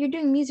 oh yeah, you're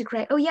doing music,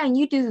 right? Oh yeah, and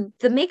you do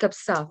the makeup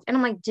stuff. And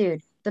I'm like,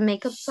 dude, the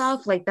makeup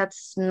stuff, like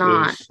that's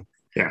not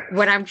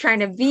what I'm trying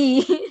to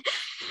be.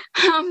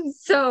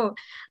 So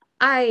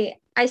I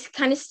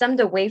kind of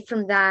stemmed away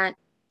from that.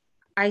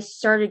 I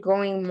started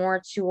going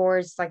more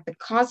towards like the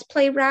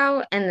cosplay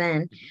route, and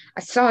then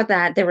I saw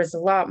that there was a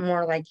lot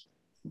more like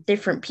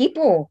different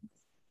people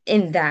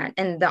in that,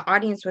 and the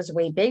audience was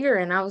way bigger,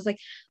 and I was like,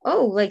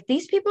 oh, like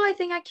these people I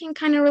think I can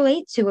kind of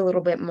relate to a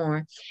little bit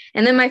more.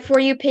 And then my For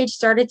You page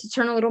started to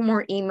turn a little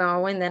more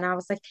emo, and then I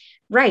was like,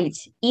 right,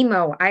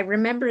 emo, I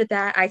remember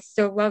that, I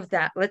still love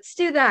that, let's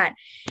do that.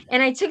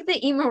 And I took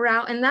the emo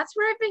route, and that's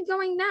where I've been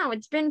going now.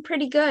 It's been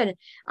pretty good.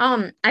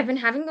 I've been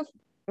having a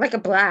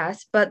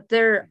blast, but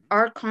there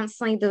are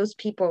constantly those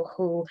people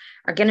who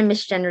are going to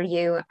misgender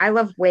you. I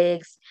love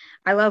wigs,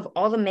 I love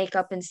all the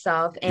makeup and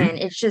stuff, and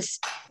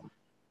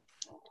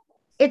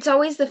it's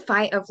always the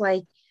fight of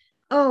like,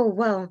 oh,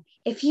 well,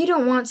 if you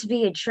don't want to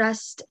be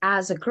addressed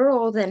as a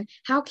girl, then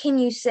how can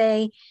you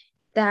say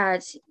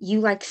that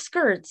you like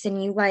skirts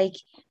and you like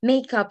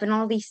makeup and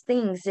all these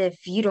things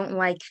if you don't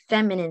like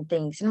feminine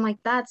things? And I'm like,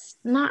 that's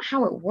not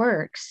how it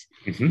works.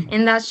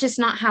 And that's just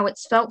not how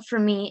it's felt for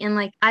me. And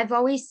like, I've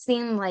always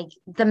seen like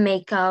the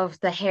makeup,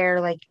 the hair,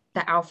 like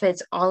the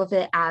outfits, all of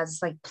it as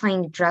like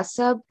playing dress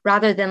up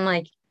rather than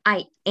like,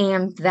 I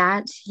am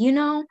that,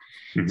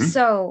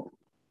 So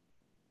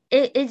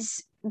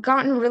it's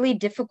gotten really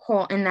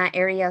difficult in that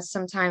area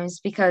sometimes,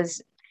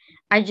 because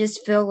I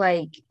just feel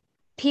like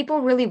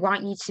people really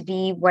want you to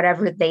be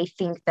whatever they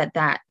think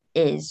that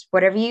is.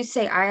 Whatever you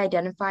say I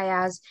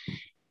identify as,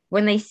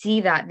 when they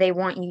see that, they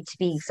want you to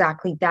be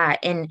exactly that.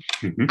 And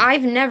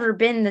I've never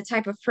been the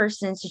type of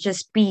person to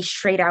just be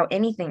straight out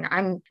anything.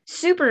 I'm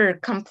super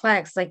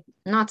complex, like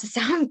not to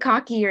sound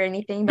cocky or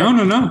anything, but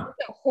no.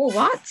 it's a whole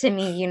lot to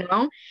me,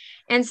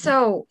 And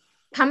so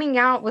coming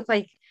out with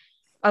like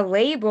a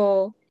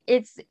label,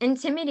 it's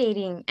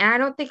intimidating. And I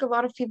don't think a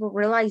lot of people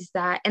realize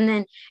that. And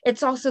then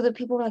it's also the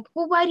people are like,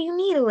 well, why do you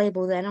need a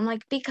label then? I'm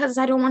like, because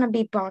I don't want to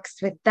be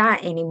boxed with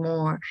that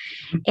anymore.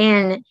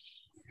 And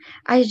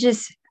I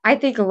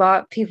think a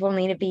lot of people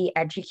need to be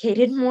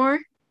educated more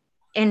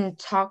and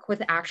talk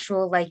with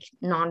actual like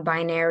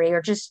non-binary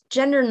or just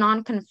gender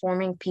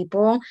non-conforming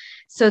people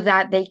so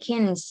that they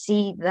can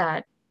see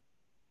that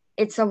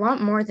it's a lot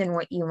more than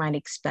what you might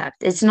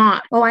expect. It's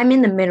not, oh, I'm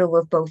in the middle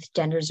of both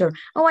genders, or,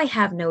 oh, I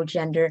have no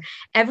gender.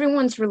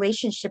 Everyone's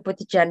relationship with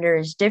the gender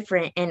is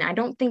different. And I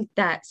don't think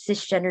that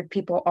cisgendered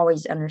people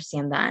always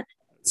understand that.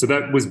 So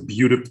that was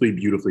beautifully,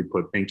 beautifully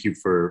put. Thank you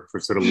for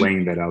sort of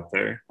laying that out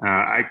there.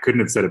 I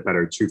couldn't have said it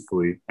better,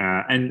 truthfully.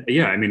 And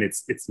yeah, I mean,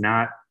 it's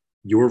not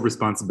your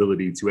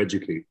responsibility to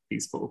educate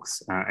these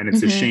folks. And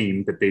it's a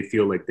shame that they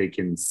feel like they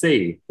can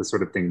say the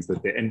sort of things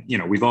that and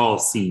we've all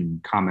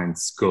seen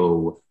comments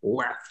go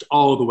left,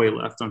 all the way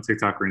left on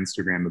TikTok or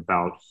Instagram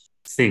about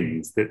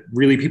things that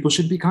really people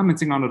should be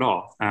commenting on at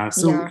all.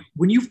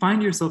 When you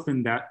find yourself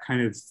in that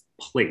kind of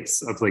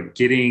place of like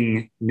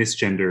getting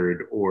misgendered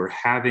or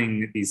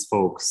having these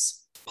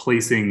folks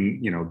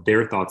placing,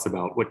 their thoughts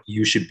about what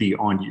you should be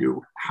on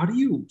you, how do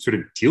you sort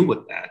of deal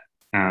with that?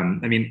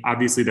 I mean,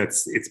 obviously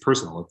it's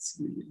personal,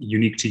 it's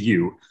unique to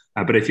you,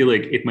 but I feel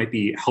like it might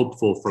be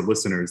helpful for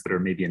listeners that are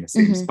maybe in the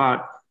same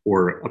spot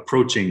or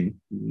approaching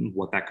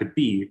what that could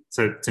be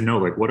to know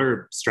like, what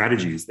are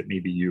strategies that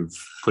maybe you've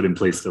put in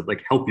place to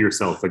like help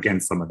yourself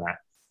against some of that?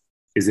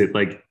 Is it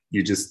like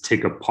you just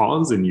take a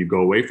pause and you go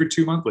away for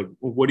 2 months? Like,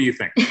 what do you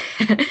think?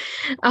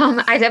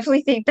 I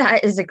definitely think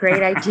that is a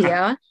great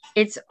idea.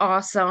 It's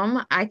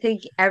awesome. I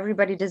think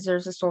everybody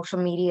deserves a social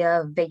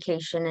media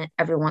vacation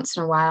every once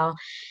in a while.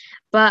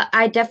 But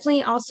I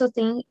definitely also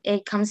think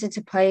it comes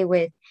into play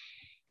with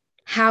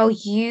how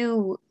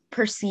you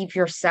perceive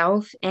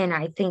yourself. And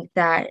I think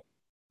that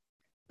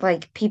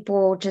like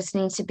people just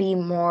need to be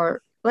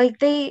more like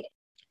they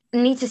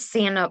need to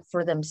stand up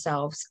for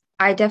themselves.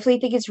 I definitely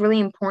think it's really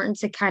important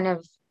to kind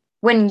of,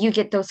 when you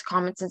get those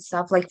comments and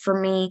stuff, like for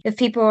me, if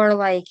people are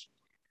like,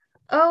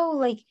 oh,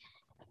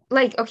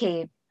 like,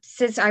 okay,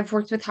 since I've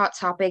worked with Hot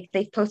Topic,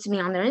 they've posted me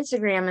on their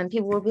Instagram and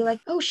people will be like,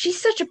 oh, she's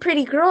such a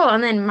pretty girl.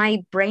 And then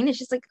my brain is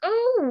just like,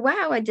 oh,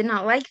 wow, I did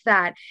not like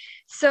that.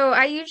 So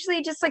I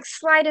usually just like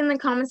slide in the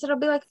comments and I'll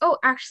be like, oh,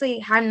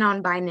 actually, I'm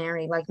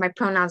non-binary. Like my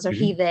pronouns are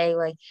he, they,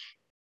 like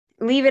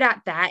leave it at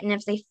that. And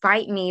if they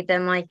fight me,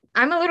 then like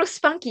I'm a little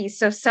spunky.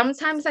 So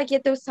sometimes I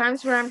get those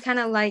times where I'm kind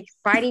of like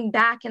fighting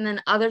back. And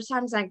then other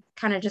times I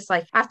kind of just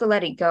like have to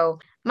let it go.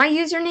 My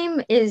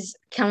username is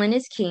Kellen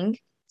is King.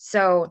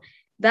 So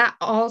that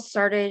all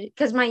started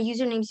because my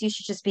usernames used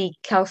to just be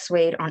Kel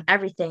Swade on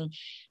everything.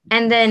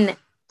 And then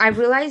I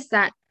realized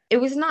that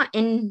it was not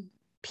in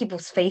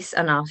people's face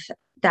enough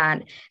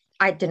that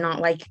I did not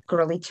like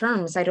girly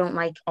terms. I don't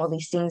like all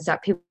these things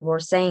that people were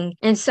saying.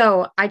 And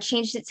so I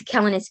changed it to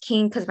Kellen is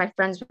King because my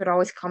friends would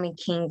always call me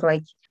King,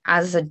 like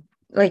as a,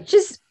 like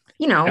just,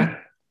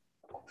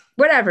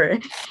 whatever.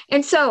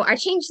 And so I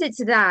changed it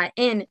to that.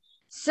 And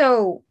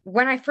so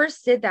when I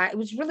first did that, it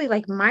was really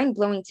like mind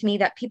blowing to me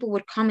that people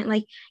would comment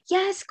like,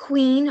 yes,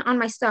 queen on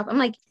my stuff. I'm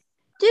like,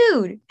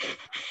 dude,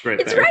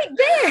 it's right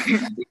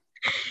there.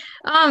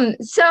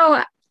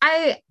 So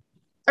I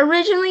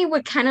originally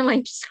would kind of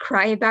like just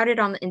cry about it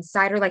on the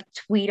inside or like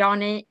tweet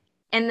on it.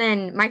 And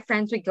then my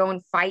friends would go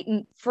and fight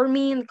for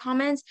me in the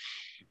comments.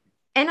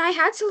 And I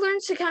had to learn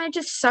to kind of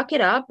just suck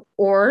it up,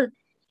 or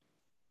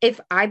if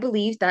I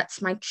believe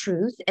that's my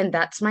truth and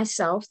that's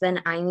myself,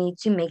 then I need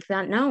to make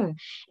that known.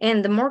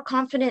 And the more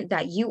confident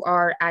that you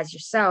are as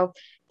yourself,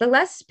 the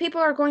less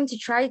people are going to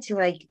try to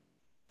like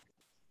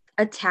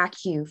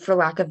attack you, for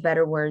lack of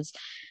better words.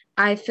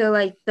 I feel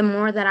like the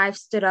more that I've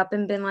stood up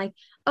and been like,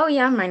 oh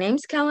yeah, my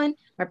name's Kellen,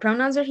 my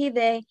pronouns are he,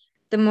 they,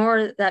 the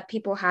more that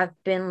people have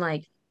been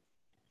like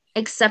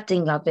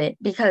accepting of it.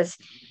 Because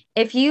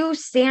if you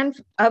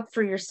stand up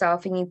for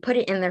yourself and you put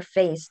it in their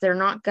face, they're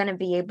not going to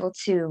be able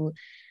to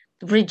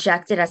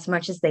reject it as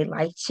much as they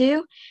like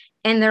to.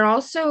 And they're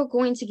also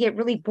going to get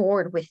really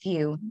bored with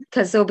you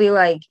because they'll be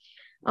like,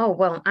 oh,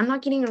 well, I'm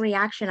not getting a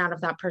reaction out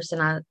of that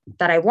person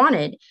that I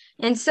wanted.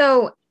 And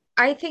so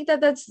I think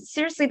that that's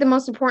seriously the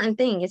most important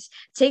thing is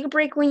take a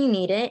break when you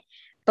need it.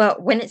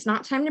 But when it's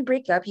not time to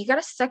break up, you got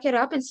to suck it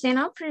up and stand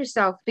up for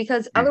yourself,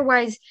 because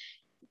otherwise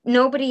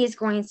nobody is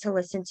going to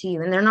listen to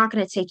you and they're not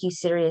going to take you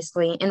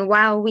seriously. And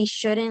while we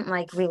shouldn't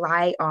like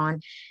rely on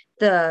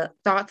the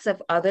thoughts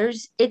of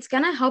others, it's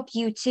going to help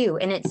you too.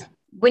 And it's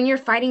when you're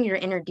fighting your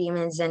inner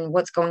demons and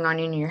what's going on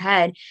in your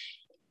head,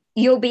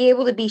 you'll be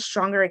able to be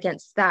stronger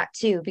against that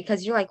too,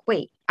 because you're like,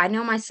 wait, I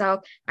know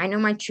myself. I know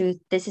my truth.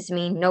 This is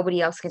me.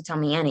 Nobody else can tell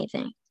me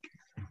anything.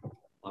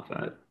 Love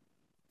that.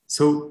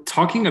 So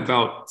talking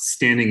about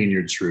standing in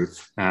your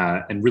truth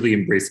and really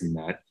embracing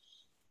that,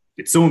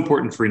 it's so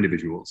important for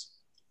individuals.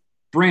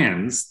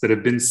 Brands that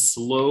have been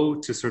slow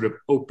to sort of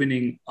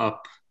opening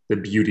up the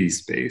beauty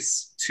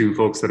space to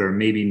folks that are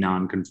maybe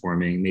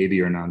non-conforming, maybe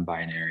are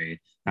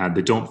non-binary,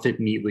 that don't fit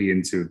neatly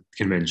into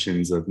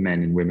conventions of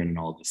men and women and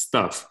all this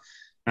stuff.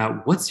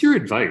 What's your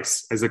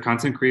advice as a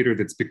content creator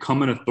that's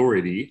become an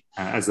authority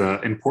as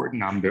an important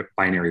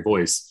non-binary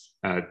voice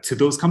to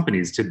those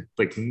companies to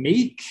like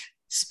make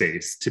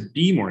space to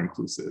be more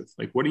inclusive?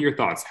 Like, what are your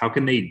thoughts? How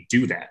can they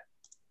do that?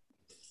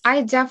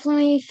 I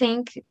definitely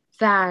think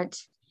that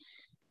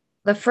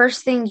the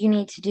first thing you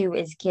need to do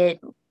is get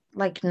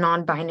like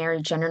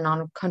non-binary, gender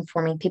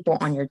non-conforming people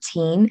on your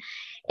team.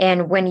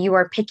 And when you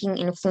are picking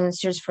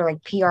influencers for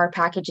like PR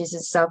packages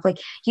and stuff, like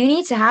you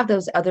need to have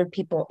those other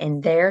people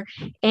in there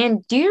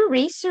and do your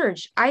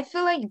research. I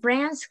feel like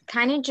brands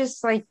kind of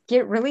just like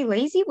get really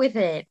lazy with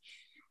it.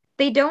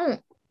 They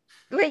don't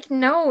like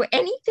know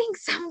anything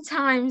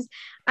sometimes.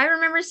 I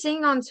remember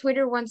seeing on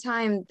Twitter one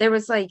time there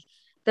was like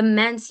the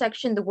men's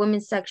section, the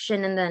women's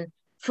section, and then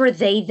for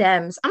they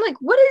thems. I'm like,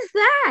 what is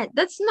that?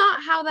 That's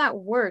not how that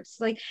works.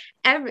 Like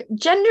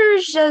gender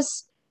is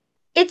just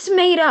it's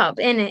made up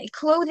and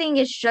clothing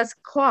is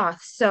just cloth.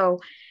 So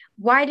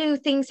why do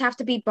things have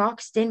to be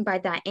boxed in by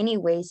that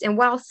anyways? And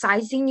while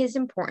sizing is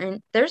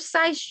important, there's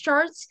size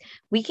charts.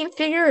 We can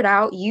figure it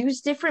out,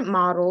 use different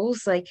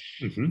models. Like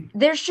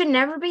there should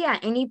never be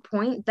at any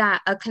point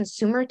that a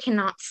consumer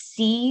cannot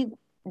see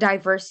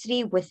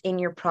diversity within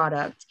your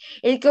product.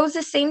 It goes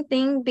the same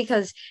thing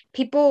because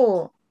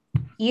people,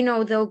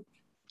 they'll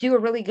do a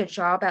really good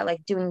job at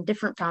like doing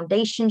different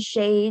foundation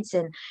shades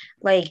and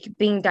like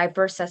being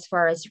diverse as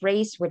far as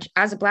race, which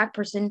as a Black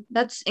person,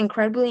 that's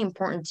incredibly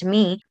important to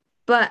me.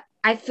 But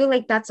I feel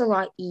like that's a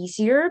lot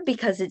easier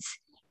because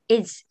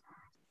it's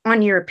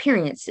on your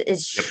appearance,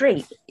 is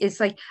straight. It's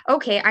like,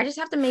 okay, I just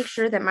have to make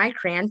sure that my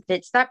crayon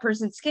fits that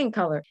person's skin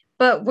color.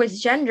 But with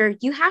gender,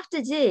 you have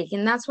to dig.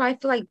 And that's why I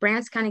feel like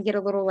brands kind of get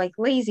a little like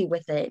lazy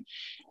with it.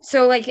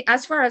 So like,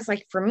 as far as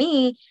like for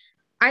me,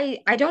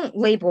 I don't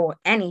label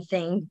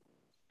anything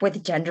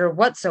with gender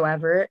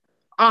whatsoever.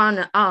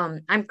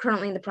 I'm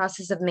currently in the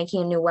process of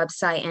making a new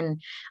website, and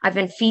I've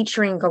been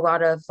featuring a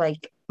lot of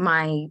like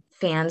my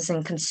fans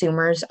and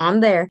consumers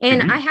on there,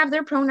 and I have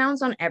their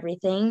pronouns on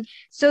everything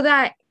so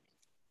that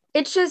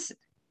it's just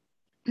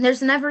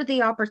there's never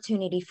the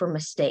opportunity for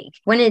mistake.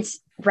 When it's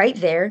right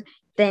there,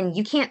 then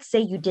you can't say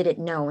you didn't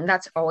know. And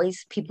that's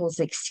always people's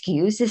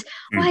excuse is,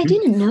 oh, I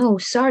didn't know,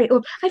 sorry,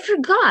 or I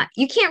forgot.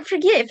 You can't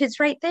forget if it's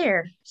right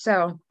there.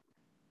 So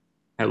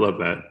I love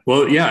that.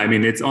 Well, yeah, I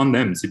mean, it's on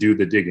them to do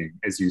the digging,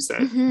 as you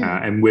said.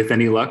 And with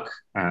any luck,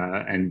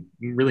 and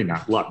really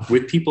not luck,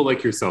 with people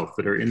like yourself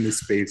that are in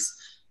this space,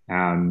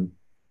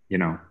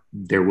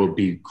 there will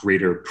be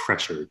greater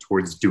pressure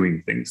towards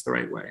doing things the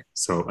right way.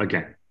 So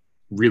again,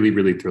 really,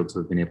 really thrilled to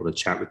have been able to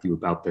chat with you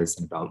about this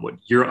and about what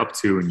you're up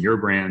to and your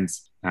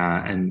brands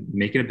and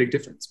making a big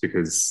difference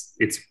because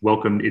it's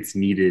welcomed, it's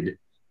needed.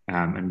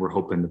 And we're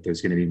hoping that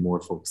there's going to be more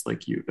folks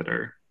like you that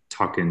are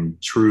talking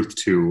truth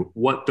to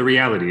what the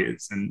reality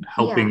is and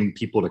helping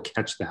people to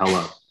catch the hell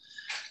up.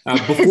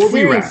 Before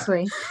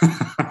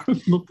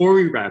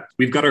we wrap,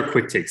 we've got our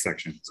quick take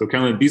section. So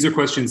Kellen, these are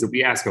questions that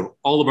we ask of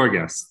all of our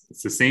guests.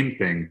 It's the same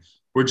thing.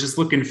 We're just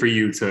looking for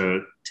you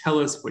to tell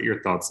us what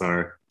your thoughts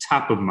are,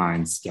 top of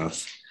mind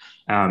stuff.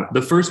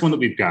 The first one that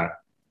we've got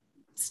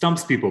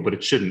stumps people, but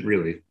it shouldn't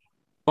really.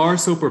 Bar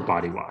soap or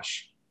body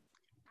wash?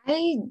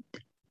 I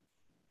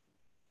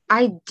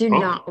do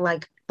not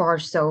like bar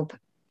soap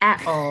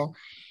at all.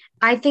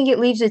 I think it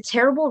leaves a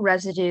terrible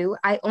residue.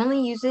 I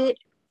only use it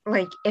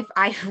like if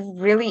I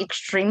really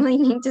extremely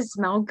need to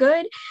smell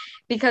good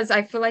because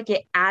I feel like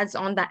it adds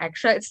on that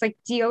extra. It's like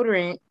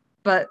deodorant,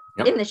 but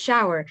in the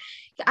shower.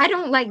 I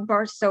don't like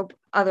bar soap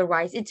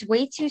otherwise. It's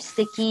way too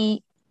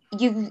sticky.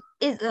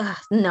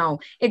 No,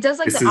 it does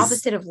like the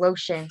opposite of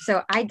lotion.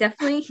 So I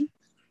definitely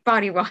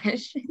body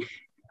wash.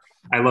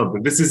 I love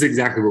it. This is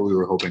exactly what we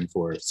were hoping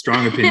for.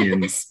 Strong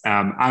opinions.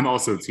 I'm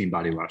also team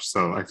body wash,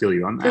 so I feel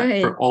you on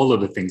that for all of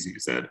the things you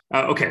said.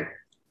 Okay.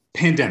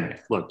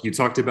 Pandemic. Look, you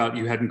talked about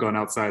you hadn't gone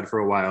outside for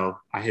a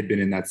while. I had been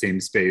in that same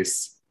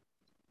space.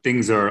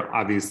 Things are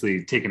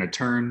obviously taking a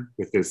turn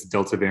with this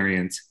Delta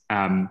variant,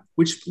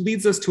 which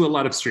leads us to a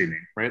lot of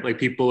streaming, right? Like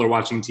people are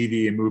watching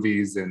TV and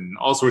movies and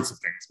all sorts of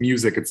things,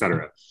 music,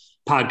 etc.,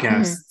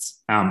 podcasts.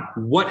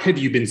 What have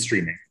you been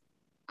streaming?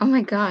 Oh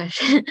my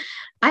gosh.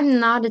 I'm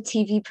not a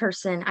TV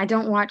person. I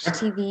don't watch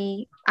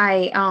TV.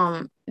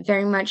 I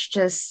very much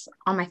just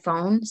on my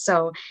phone.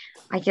 So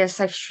I guess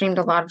I've streamed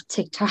a lot of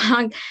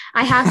TikTok.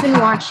 I have been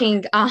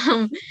watching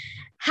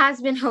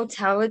Has Been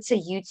Hotel. It's a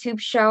YouTube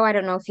show. I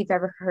don't know if you've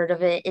ever heard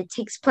of it. It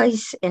takes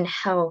place in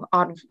hell,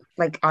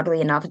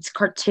 oddly enough. It's a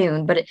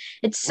cartoon, but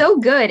it's so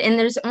good. And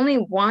there's only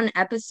one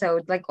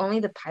episode, like only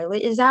the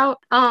pilot is out.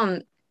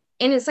 And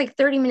it's like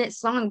 30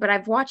 minutes long, but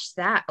I've watched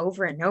that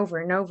over and over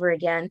and over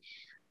again.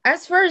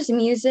 As far as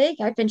music,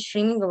 I've been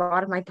streaming a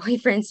lot of my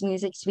boyfriend's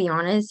music, to be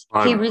honest.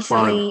 He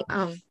recently,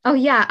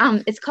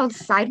 it's called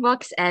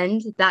Sidewalks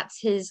End.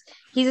 He's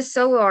a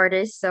solo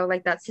artist. So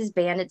like, that's his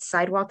band. It's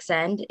Sidewalks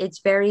End. It's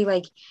very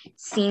like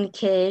scene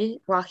kid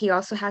while he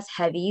also has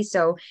heavy.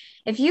 So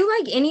if you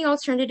like any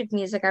alternative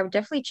music, I would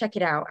definitely check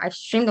it out. I've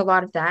streamed a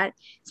lot of that.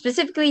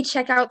 Specifically,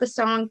 check out the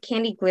song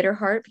Candy Glitter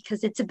Heart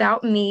because it's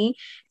about me.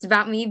 It's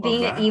about me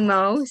being an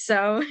emo.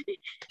 So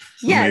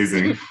yes.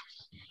 Amazing.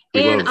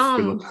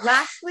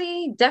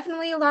 Lastly,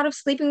 definitely a lot of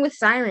Sleeping with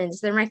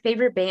Sirens. They're my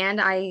favorite band.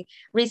 I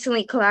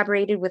recently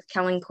collaborated with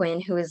Kellen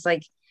Quinn, who is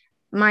like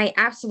my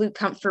absolute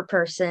comfort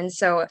person.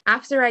 So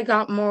after I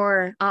got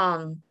more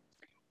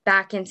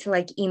back into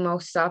like emo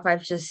stuff,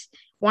 I've just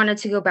wanted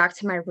to go back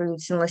to my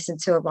roots and listen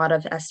to a lot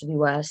of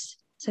SWS.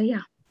 So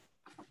yeah.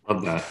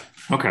 Love that.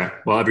 Okay.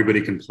 Well,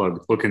 everybody can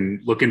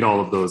look into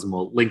all of those, and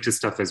we'll link to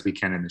stuff as we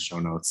can in the show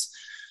notes.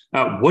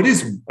 Look,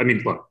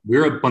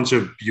 we're a bunch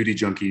of beauty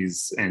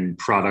junkies and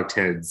product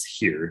heads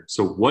here.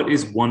 So what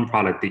is one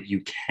product that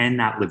you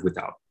cannot live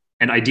without?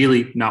 And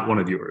ideally not one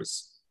of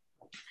yours.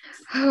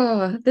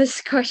 Oh,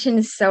 this question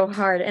is so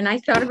hard. And I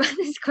thought about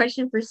this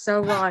question for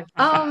so long.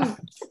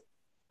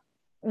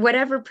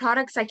 Whatever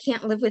products I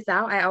can't live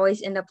without, I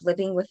always end up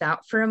living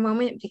without for a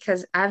moment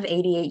because I have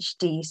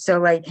ADHD. So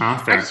like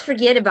I just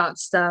forget about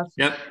stuff.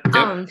 Yep.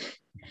 I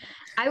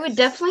would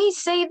definitely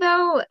say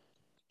though,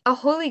 a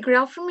holy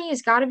grail for me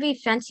has got to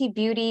be Fenty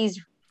Beauty's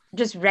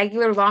just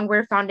regular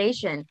longwear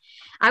foundation.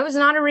 I was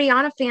not a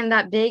Rihanna fan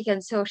that big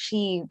until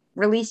she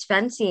released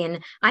Fenty,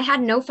 and I had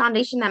no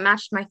foundation that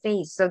matched my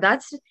face. So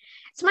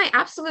it's my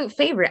absolute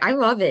favorite. I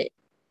love it.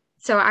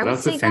 So I would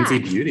say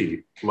Fenty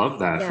Beauty. Love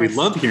that. Yes. We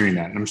love hearing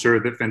that. And I'm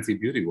sure that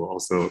Fenty Beauty will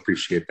also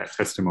appreciate that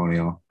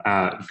testimonial.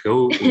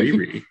 Go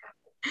Riri.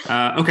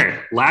 Okay,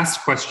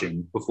 last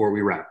question before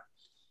we wrap.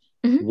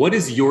 Mm-hmm. What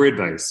is your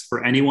advice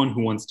for anyone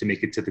who wants to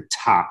make it to the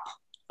top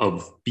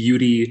of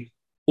beauty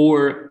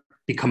or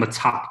become a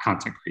top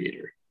content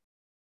creator?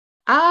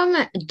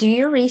 Do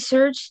your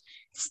research.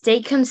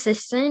 Stay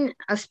consistent,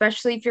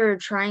 especially if you're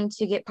trying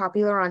to get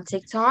popular on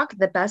TikTok.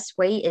 The best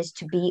way is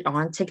to be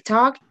on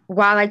TikTok.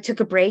 While I took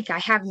a break, I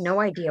have no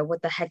idea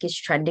what the heck is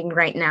trending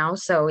right now.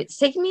 So it's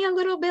taking me a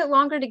little bit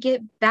longer to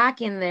get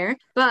back in there.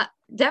 But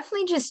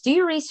definitely just do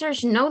your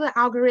research, know the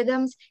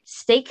algorithms,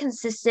 stay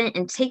consistent,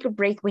 and take a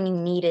break when you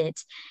need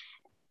it.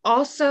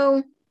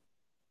 Also,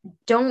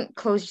 don't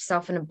close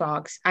yourself in a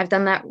box. I've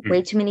done that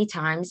way too many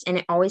times, and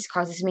it always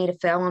causes me to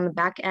fail on the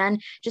back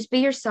end. Just be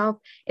yourself.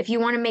 If you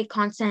want to make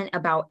content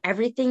about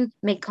everything,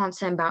 make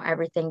content about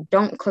everything.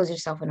 Don't close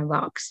yourself in a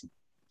box.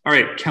 All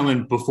right,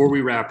 Kellen, before we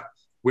wrap,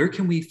 where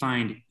can we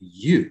find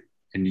you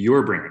and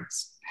your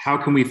brands? How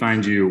can we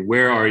find you?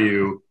 Where are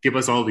you? Give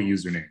us all the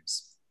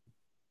usernames.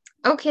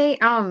 Okay,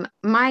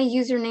 my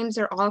usernames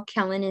are all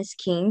Kellen is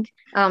King.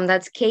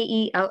 That's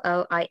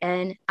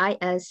KELLINISKING.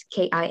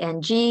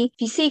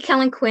 If you see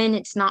Kellen Quinn,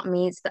 it's not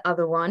me, it's the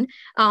other one.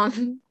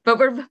 But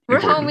we're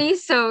homies,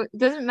 so it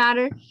doesn't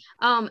matter.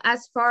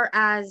 As far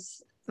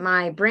as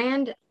my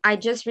brand, I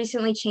just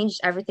recently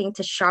changed everything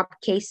to Shop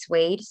K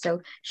Suede.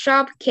 So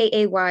Shop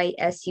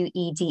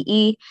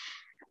KAYSUEDE.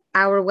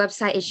 Our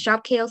website is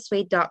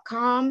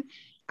shopklsuede.com.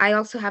 I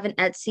also have an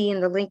Etsy,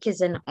 and the link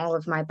is in all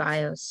of my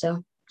bios.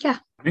 So yeah.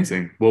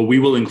 Amazing. Well, we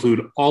will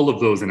include all of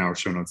those in our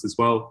show notes as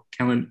well.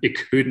 Kellen, it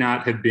could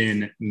not have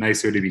been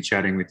nicer to be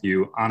chatting with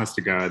you. Honest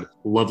to God,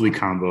 lovely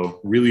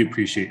combo. Really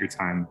appreciate your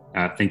time.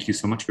 Thank you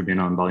so much for being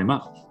on Volume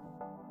Up.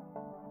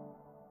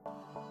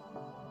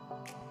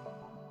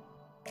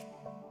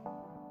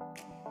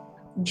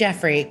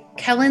 Jeffrey,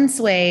 Kellen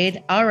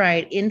Suede, all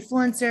right,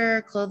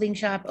 influencer, clothing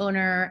shop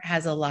owner,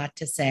 has a lot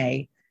to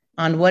say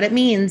on what it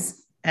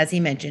means, as he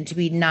mentioned, to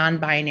be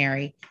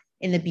non-binary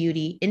in the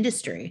beauty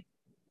industry.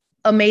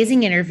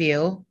 Amazing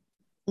interview.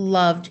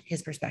 Loved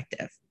his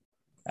perspective.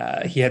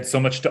 He had so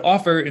much to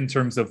offer in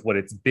terms of what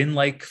it's been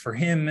like for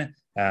him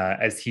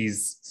as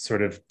he's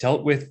sort of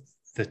dealt with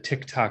the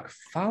TikTok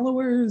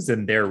followers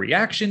and their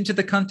reaction to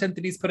the content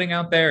that he's putting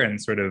out there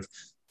and sort of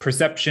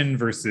perception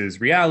versus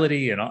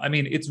reality. And I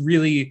mean, it's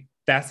really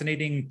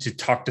fascinating to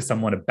talk to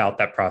someone about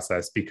that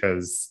process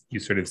because you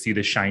sort of see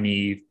the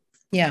shiny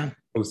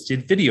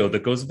posted video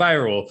that goes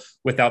viral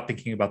without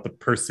thinking about the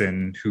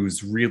person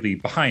who's really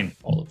behind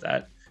all of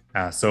that.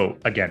 So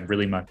again,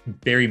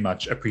 very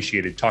much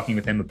appreciated talking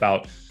with him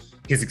about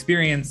his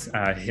experience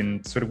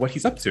and sort of what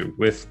he's up to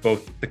with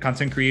both the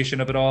content creation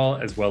of it all,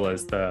 as well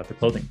as the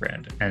clothing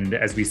brand. And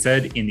as we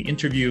said in the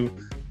interview,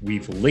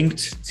 we've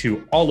linked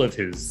to all of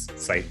his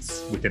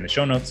sites within the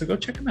show notes. So go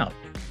check him out.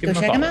 Go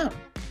check him out.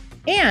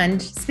 And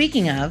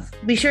speaking of,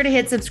 be sure to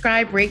hit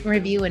subscribe, rate, and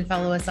review, and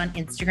follow us on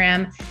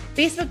Instagram,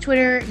 Facebook,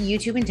 Twitter,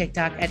 YouTube, and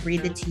TikTok at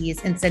Read the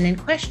Tease, and send in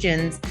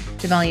questions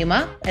to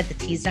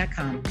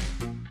volumeup@thetease.com.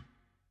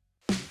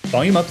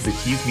 Volume Up is a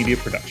Tease Media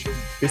production.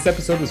 This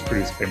episode was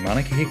produced by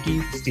Monica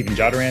Hickey, Stephen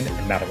Jodaran,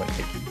 and Madeline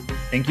Hickey.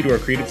 Thank you to our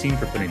creative team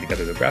for putting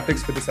together the graphics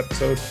for this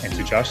episode, and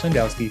to Josh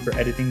Landowski for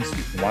editing so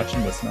you can watch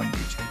and listen on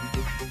YouTube.